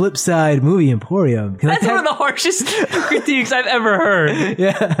Vo, Flipside Movie Emporium. That's one of the harshest critiques I've ever heard.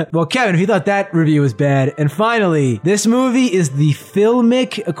 Yeah. Well, Kevin, he thought that review was bad. And finally, this movie is the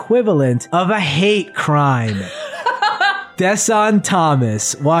filmic equivalent of a hate crime. Desson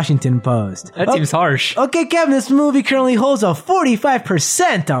Thomas, Washington Post. That seems harsh. Okay, Kevin, this movie currently holds a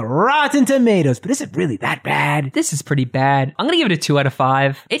 45% on Rotten Tomatoes, but is it really that bad? This is pretty bad. I'm gonna give it a 2 out of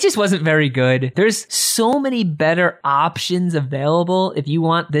 5. It just wasn't very good. There's so many better options available if you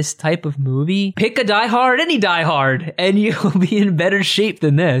want this type of movie. Pick a Die Hard, any Die Hard, and you'll be in better shape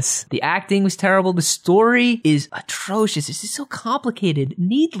than this. The acting was terrible. The story is atrocious. It's just so complicated,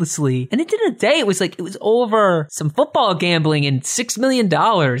 needlessly. And at the end of the day, it was over some football gambling and $6 million.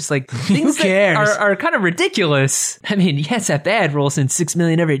 Like, things Who cares? that are kind of ridiculous. I mean, yeah, it's that bad rolls in $6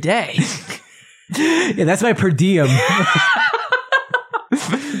 million every day. Yeah, that's my per diem.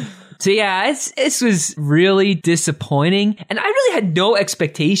 So yeah, this was really disappointing. And I really had no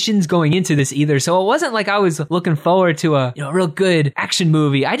expectations going into this either. So it wasn't like I was looking forward to a real good action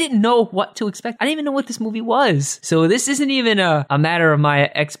movie. I didn't know what to expect. I didn't even know what this movie was. So this isn't even a matter of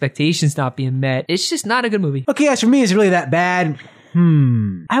my expectations not being met. It's just not a good movie. Okay, as for me, is it really that bad?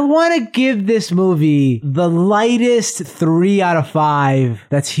 I want to give this movie the lightest 3 out of 5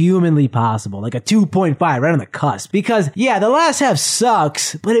 that's humanly possible. Like a 2.5, right on the cusp. Because, yeah, the last half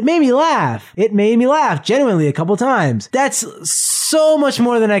sucks, but it made me laugh. It made me laugh genuinely a couple times. That's so much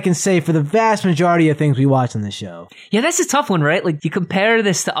more than I can say for the vast majority of things we watch on this show. Yeah, that's a tough one, right? Like, you compare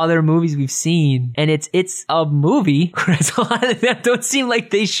this to other movies we've seen, and it's a movie, whereas a lot of them don't seem like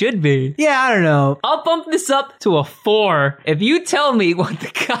they should be. Yeah, I don't know. I'll bump this up to a 4. If you tell me what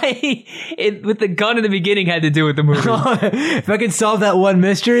the guy with the gun in the beginning had to do with the movie. If I can solve that one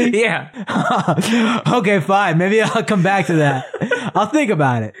mystery? Yeah. Okay, fine. Maybe I'll come back to that. I'll think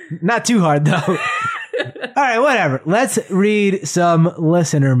about it. Not too hard, though. All right, whatever. Let's read some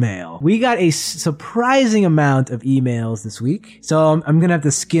listener mail. We got a surprising amount of emails this week, so I'm going to have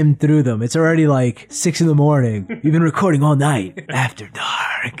to skim through them. It's already like 6 a.m. We've been recording all night after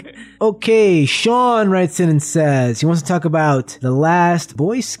dark. Dark. Okay, Sean writes in and says he wants to talk about The Last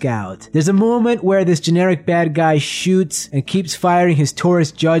Boy Scout. There's a moment where this generic bad guy shoots and keeps firing his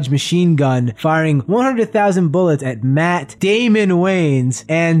Taurus Judge machine gun, firing 100,000 bullets at Matt Damon Wayans,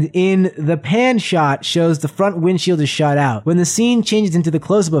 and in the pan shot shows the front windshield is shot out. When the scene changes into the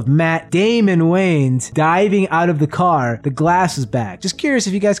close-up of Matt Damon Wayans diving out of the car, the glass is back. Just curious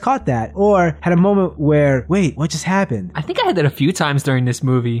if you guys caught that, or had a moment where, wait, what just happened? I think I had that a few times during this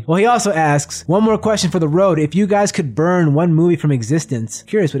movie. Well, he also asks, one more question for the road. If you guys could burn one movie from existence,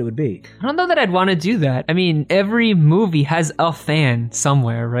 curious what it would be. I don't know that I'd want to do that. I mean, every movie has a fan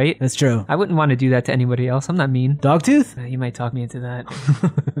somewhere, right? That's true. I wouldn't want to do that to anybody else. I'm not mean. Dogtooth? You might talk me into that.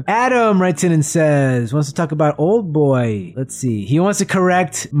 Adam writes in and says, wants to talk about Old Boy. Let's see. He wants to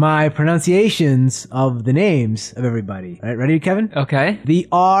correct my pronunciations of the names of everybody. All right, ready, Kevin? Okay. The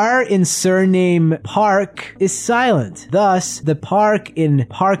R in surname Park is silent. Thus, the Park in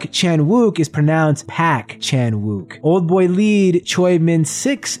Park Chan-wook is pronounced Pak Chan-wook. Old Boy lead Choi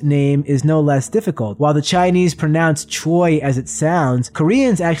Min-sik's name is no less difficult. While the Chinese pronounce Choi as it sounds,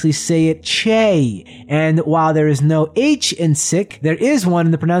 Koreans actually say it Che. And while there is no H in Sik, there is one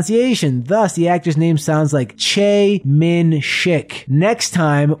in the pronunciation. Thus, the actor's name sounds like Che Min-shik. Next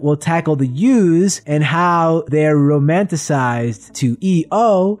time, we'll tackle the U's and how they're romanticized to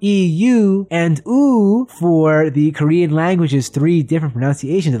E-O, E-U, and U for the Korean language's 3 different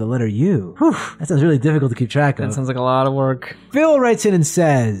pronunciations of the letter U. Whew, that sounds really difficult to keep track of. That sounds like a lot of work. Phil writes in and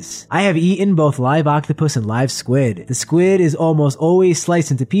says, I have eaten both live octopus and live squid. The squid is almost always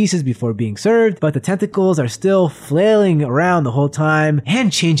sliced into pieces before being served, but the tentacles are still flailing around the whole time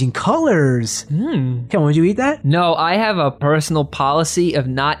and changing colors. Come on, would you eat that? No, I have a personal policy of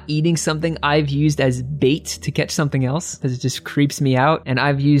not eating something I've used as bait to catch something else because it just creeps me out. And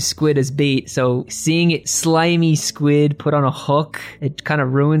I've used squid as bait, so seeing it slimy squid put on a hook, it kind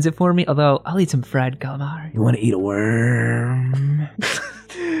of ruins it for me. Although I'll eat some fried calamari. You want to eat a worm?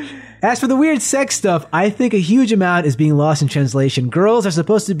 As for the weird sex stuff, I think a huge amount is being lost in translation. Girls are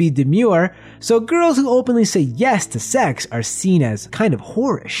supposed to be demure, so girls who openly say yes to sex are seen as kind of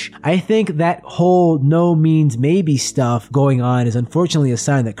whorish. I think that whole no means maybe stuff going on is unfortunately a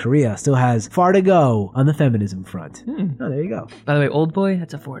sign that Korea still has far to go on the feminism front. Oh, there you go. By the way, Old Boy,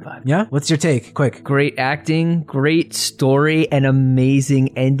 that's a 4 out of 5. Yeah? What's your take? Quick. Great acting, great story, and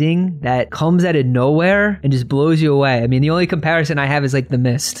amazing ending that comes out of nowhere and just blows you away. I mean, the only comparison I have is like The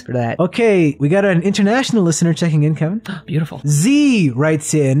Mist for that. Okay, we got an international listener checking in, Kevin. Beautiful. Z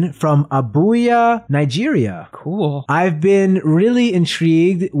writes in from Abuja, Nigeria. Cool. I've been really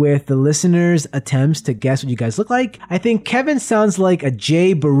intrigued with the listeners' attempts to guess what you guys look like. I think Kevin sounds like a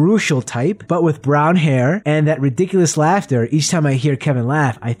Jay Baruchel type, but with brown hair and that ridiculous laughter. Each time I hear Kevin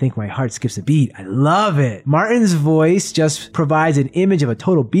laugh, I think my heart skips a beat. I love it. Martin's voice just provides an image of a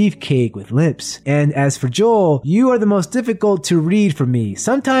total beefcake with lips. And as for Joel, you are the most difficult to read for me.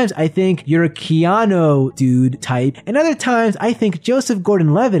 Sometimes I think you're a Keanu dude type, and other times I think Joseph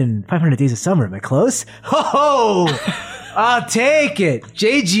Gordon-Levitt in 500 Days of Summer. Am I close? Ho ho! I'll take it.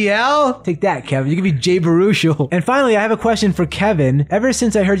 JGL? Take that, Kevin. You can be Jay Baruchel. And finally, I have a question for Kevin. Ever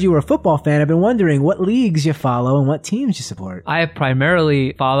since I heard you were a football fan, I've been wondering what leagues you follow and what teams you support. I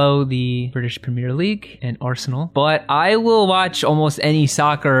primarily follow the British Premier League and Arsenal, but I will watch almost any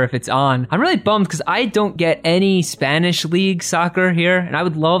soccer if it's on. I'm really bummed because I don't get any Spanish league soccer here, and I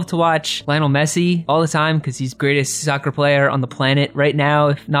would love to watch Lionel Messi all the time because he's the greatest soccer player on the planet right now,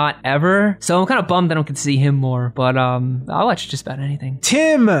 if not ever. So I'm kind of bummed I don't get to see him more, but I'll watch just about anything.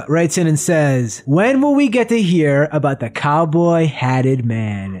 Tim writes in and says, when will we get to hear about the cowboy-hatted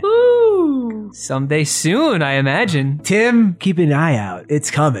man? Woo! Someday soon, I imagine. Tim, keep an eye out.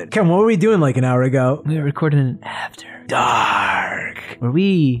 It's coming. Come on, what were we doing like an hour ago? We were recording an After Dark, where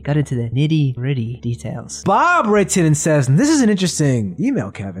we got into the nitty-gritty details. Bob writes in and says, and this is an interesting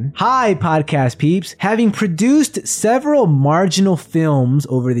email, Kevin. Hi, podcast peeps. Having produced several marginal films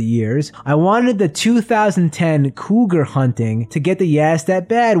over the years, I wanted the 2010 Cougar Hunting to get the Yes That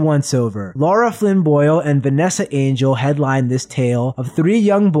Bad once over. Laura Flynn Boyle and Vanessa Angel headlined this tale of 3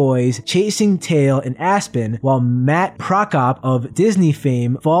 young boys chasing tail in Aspen while Matt Prokop of Disney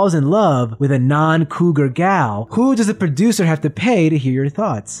fame falls in love with a non-cougar gal. Who does the producer have to pay to hear your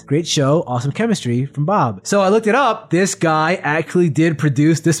thoughts? Great show, awesome chemistry from Bob. So I looked it up. This guy actually did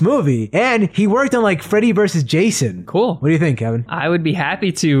produce this movie, and he worked on like Freddy vs. Jason. Cool. What do you think, Kevin? I would be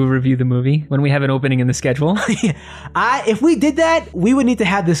happy to review the movie when we have an opening in the schedule. If we did that, we would need to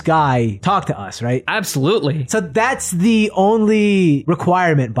have this guy talk to us, right? Absolutely. So that's the only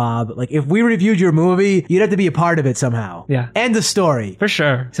requirement, Bob. Like if we reviewed your movie, you'd have to be a part of it somehow. Yeah. And the story. For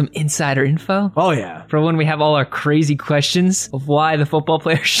sure. Some insider info. Oh yeah. For when we have all our crazy questions of why the football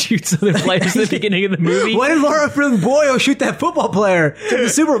player shoots other players at the beginning of the movie. Why did Laura Flynn Boyle shoot that football player to the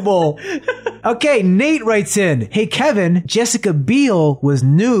Super Bowl? Okay, Nate writes in, hey Kevin, Jessica Biel was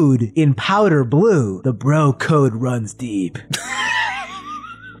nude in powder blue. The bro code runs deep.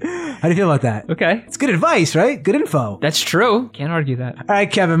 How do you feel about that? Okay. It's good advice, right? Good info. That's true. Can't argue that. All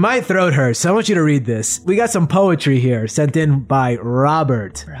right, Kevin, my throat hurts, so I want you to read this. We got some poetry here sent in by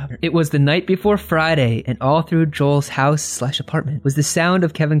Robert. It was the night before Friday, and all through Joel's house/apartment was the sound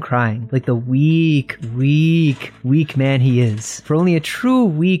of Kevin crying, like the weak man he is. For only a true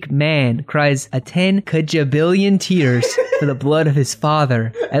weak man cries a 10 kajabillion tears for the blood of his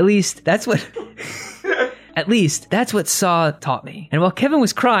father. At least, that's what Saw taught me. And while Kevin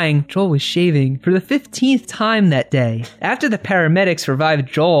was crying, Joel was shaving for the 15th time that day. After the paramedics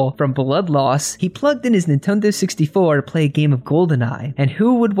revived Joel from blood loss, he plugged in his Nintendo 64 to play a game of GoldenEye. And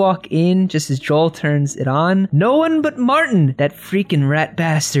who would walk in just as Joel turns it on? No one but Martin, that freaking rat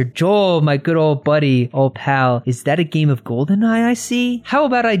bastard. Joel, my good old buddy, old pal, is that a game of GoldenEye I see? How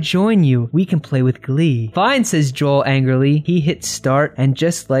about I join you? We can play with glee. Fine, says Joel angrily. He hits start and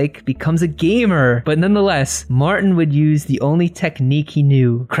just becomes a gamer. But nonetheless, Martin would use the only technique he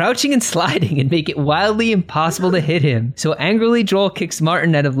knew, crouching and sliding, and make it wildly impossible to hit him. So angrily, Joel kicks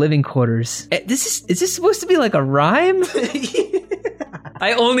Martin out of living quarters. Is this supposed to be like a rhyme?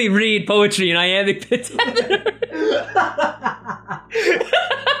 I only read poetry in iambic pentameter.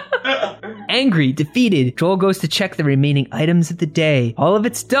 Angry, defeated, Joel goes to check the remaining items of the day. All of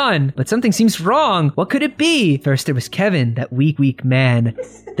it's done, but something seems wrong. What could it be? First there was Kevin, that weak man.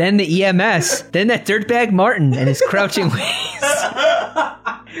 Then the EMS. Then that dirtbag Martin and his crouching ways.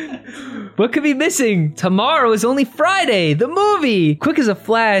 What could be missing? Tomorrow is only Friday, the movie! Quick as a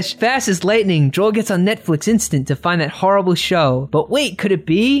flash, fast as lightning, Joel gets on Netflix instant to find that horrible show. But wait, could it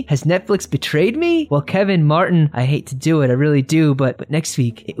be? Has Netflix betrayed me? Well, Kevin, Martin, I hate to do it, I really do, but next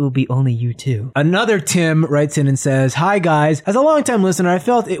week, it will be only you two. Another Tim writes in and says, hi guys, as a longtime listener, I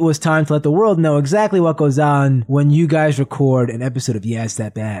felt it was time to let the world know exactly what goes on when you guys record an episode of Yeah, It's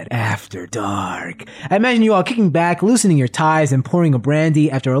That Bad After Dark. I imagine you all kicking back, loosening your ties, and pouring a brandy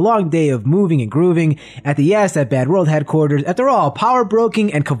after a long day of moving and grooving at the Yeah, It's That Bad World headquarters. After all, power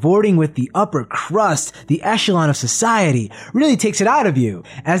broking and cavorting with the upper crust, the echelon of society, really takes it out of you.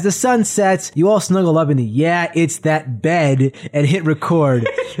 As the sun sets, you all snuggle up in the Yeah, It's That bed and hit record.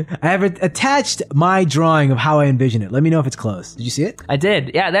 I have attached my drawing of how I envision it. Let me know if it's close. Did you see it? I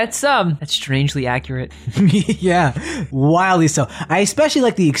did. Yeah, that's strangely accurate. Yeah, wildly so. I especially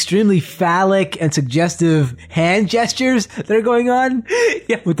like the extremely phallic and suggestive hand gestures that are going on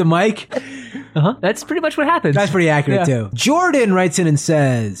with the mic. That's pretty much what happens. That's pretty accurate too. Jordan writes in and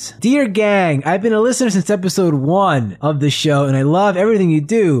says, Dear gang, I've been a listener since episode 1 of the show and I love everything you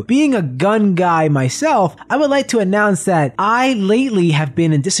do. Being a gun guy myself, I would like to announce that I lately have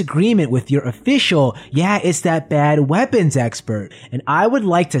been in disagreement with your official Yeah, It's That Bad weapons expert, and I would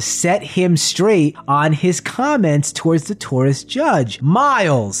like to set him straight on his comments towards the Taurus judge.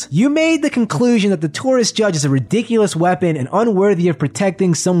 Miles, you made the conclusion that the Taurus judge is a ridiculous weapon and unworthy of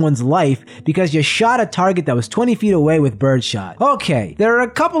protecting someone's life because you shot a target that was 20 feet away with birdshot. Okay, there are a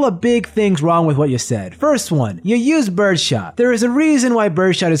couple of big things wrong with what you said. First one, you used birdshot. There is a reason why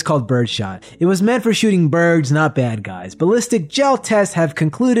birdshot is called birdshot. It was meant for shooting birds, not bad guys. Ballistic gel tests have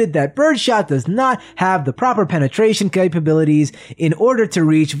concluded that birdshot does not have the proper penetration capabilities in order to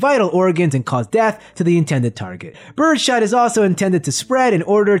reach vital organs and cause death to the intended target. Birdshot is also intended to spread in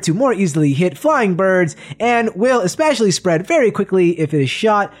order to more easily hit flying birds and will especially spread very quickly if it is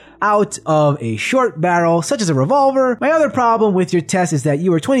shot out of a short barrel, such as a revolver. My other problem with your test is that you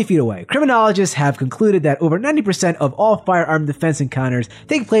were 20 feet away. Criminologists have concluded that over 90% of all firearm defense encounters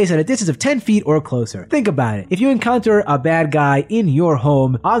take place at a distance of 10 feet or closer. Think about it. If you encounter a bad guy in your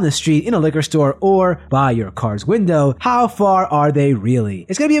home, on the street, in a liquor store, or by your car's window, how far are they really?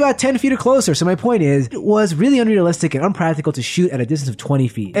 It's gonna be about 10 feet or closer. So my point is, it was really unrealistic and unpractical to shoot at a distance of 20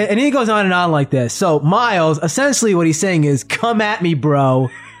 feet. And he goes on and on like this. So Miles, essentially what he's saying is, come at me,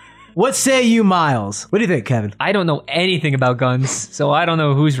 bro. What say you, Miles? What do you think, Kevin? I don't know anything about guns, so I don't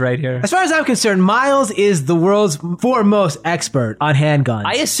know who's right here. As far as I'm concerned, Miles is the world's foremost expert on handguns.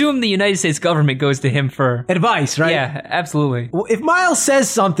 I assume the United States government goes to him for advice, right? Yeah, absolutely. Well, if Miles says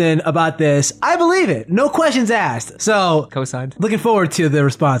something about this, I believe it. No questions asked. So, co-signed. Looking forward to the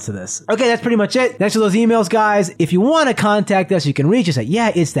response to this. Okay, that's pretty much it. Thanks for those emails, guys. If you want to contact us, you can reach us at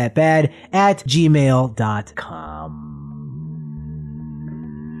yeahitsthatbad@gmail.com.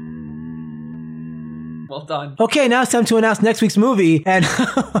 Well done. Okay, now it's time to announce next week's movie, and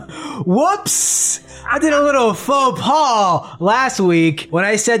whoops! I did a little faux pas last week when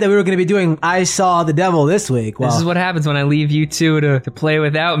I said that we were going to be doing I Saw the Devil this week. Well, This is what happens when I leave you two to play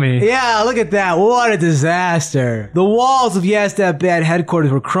without me. yeah, look at that. What a disaster. The walls of Yes That Bad headquarters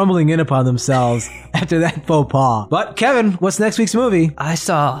were crumbling in upon themselves after that faux pas. But Kevin, what's next week's movie? I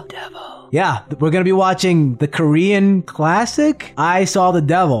Saw Devil. Yeah, we're going to be watching the Korean classic, I Saw the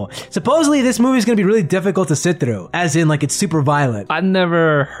Devil. Supposedly, this movie is going to be really difficult to sit through, as in, like, it's super violent. I've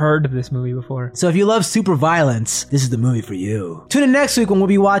never heard of this movie before. So if you love super violence, this is the movie for you. Tune in next week when we'll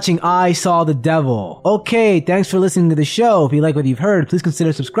be watching I Saw the Devil. Okay, thanks for listening to the show. If you like what you've heard, please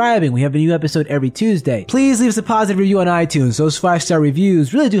consider subscribing. We have a new episode every Tuesday. Please leave us a positive review on iTunes. Those 5-star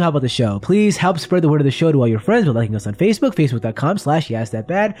reviews really do help out the show. Please help spread the word of the show to all your friends by liking us on Facebook,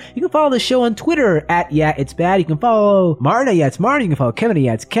 facebook.com/YesThatBad. You can follow the show on Twitter @YeahIt'sBad. You can follow Martin at YeahIt'sMartin. You can follow Kevin at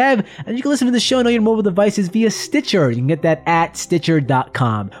YeahIt'sKev. And you can listen to the show on all your mobile devices via Stitcher. You can get that at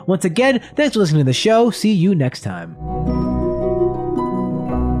Stitcher.com. Once again, thanks for listening to the show. See you next time.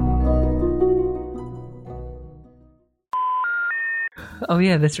 Oh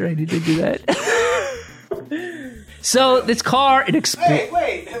yeah, that's right. He did do that. So this car, it explodes.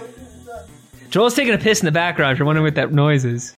 Wait. Joel's taking a piss in the background. If you're wondering what that noise is.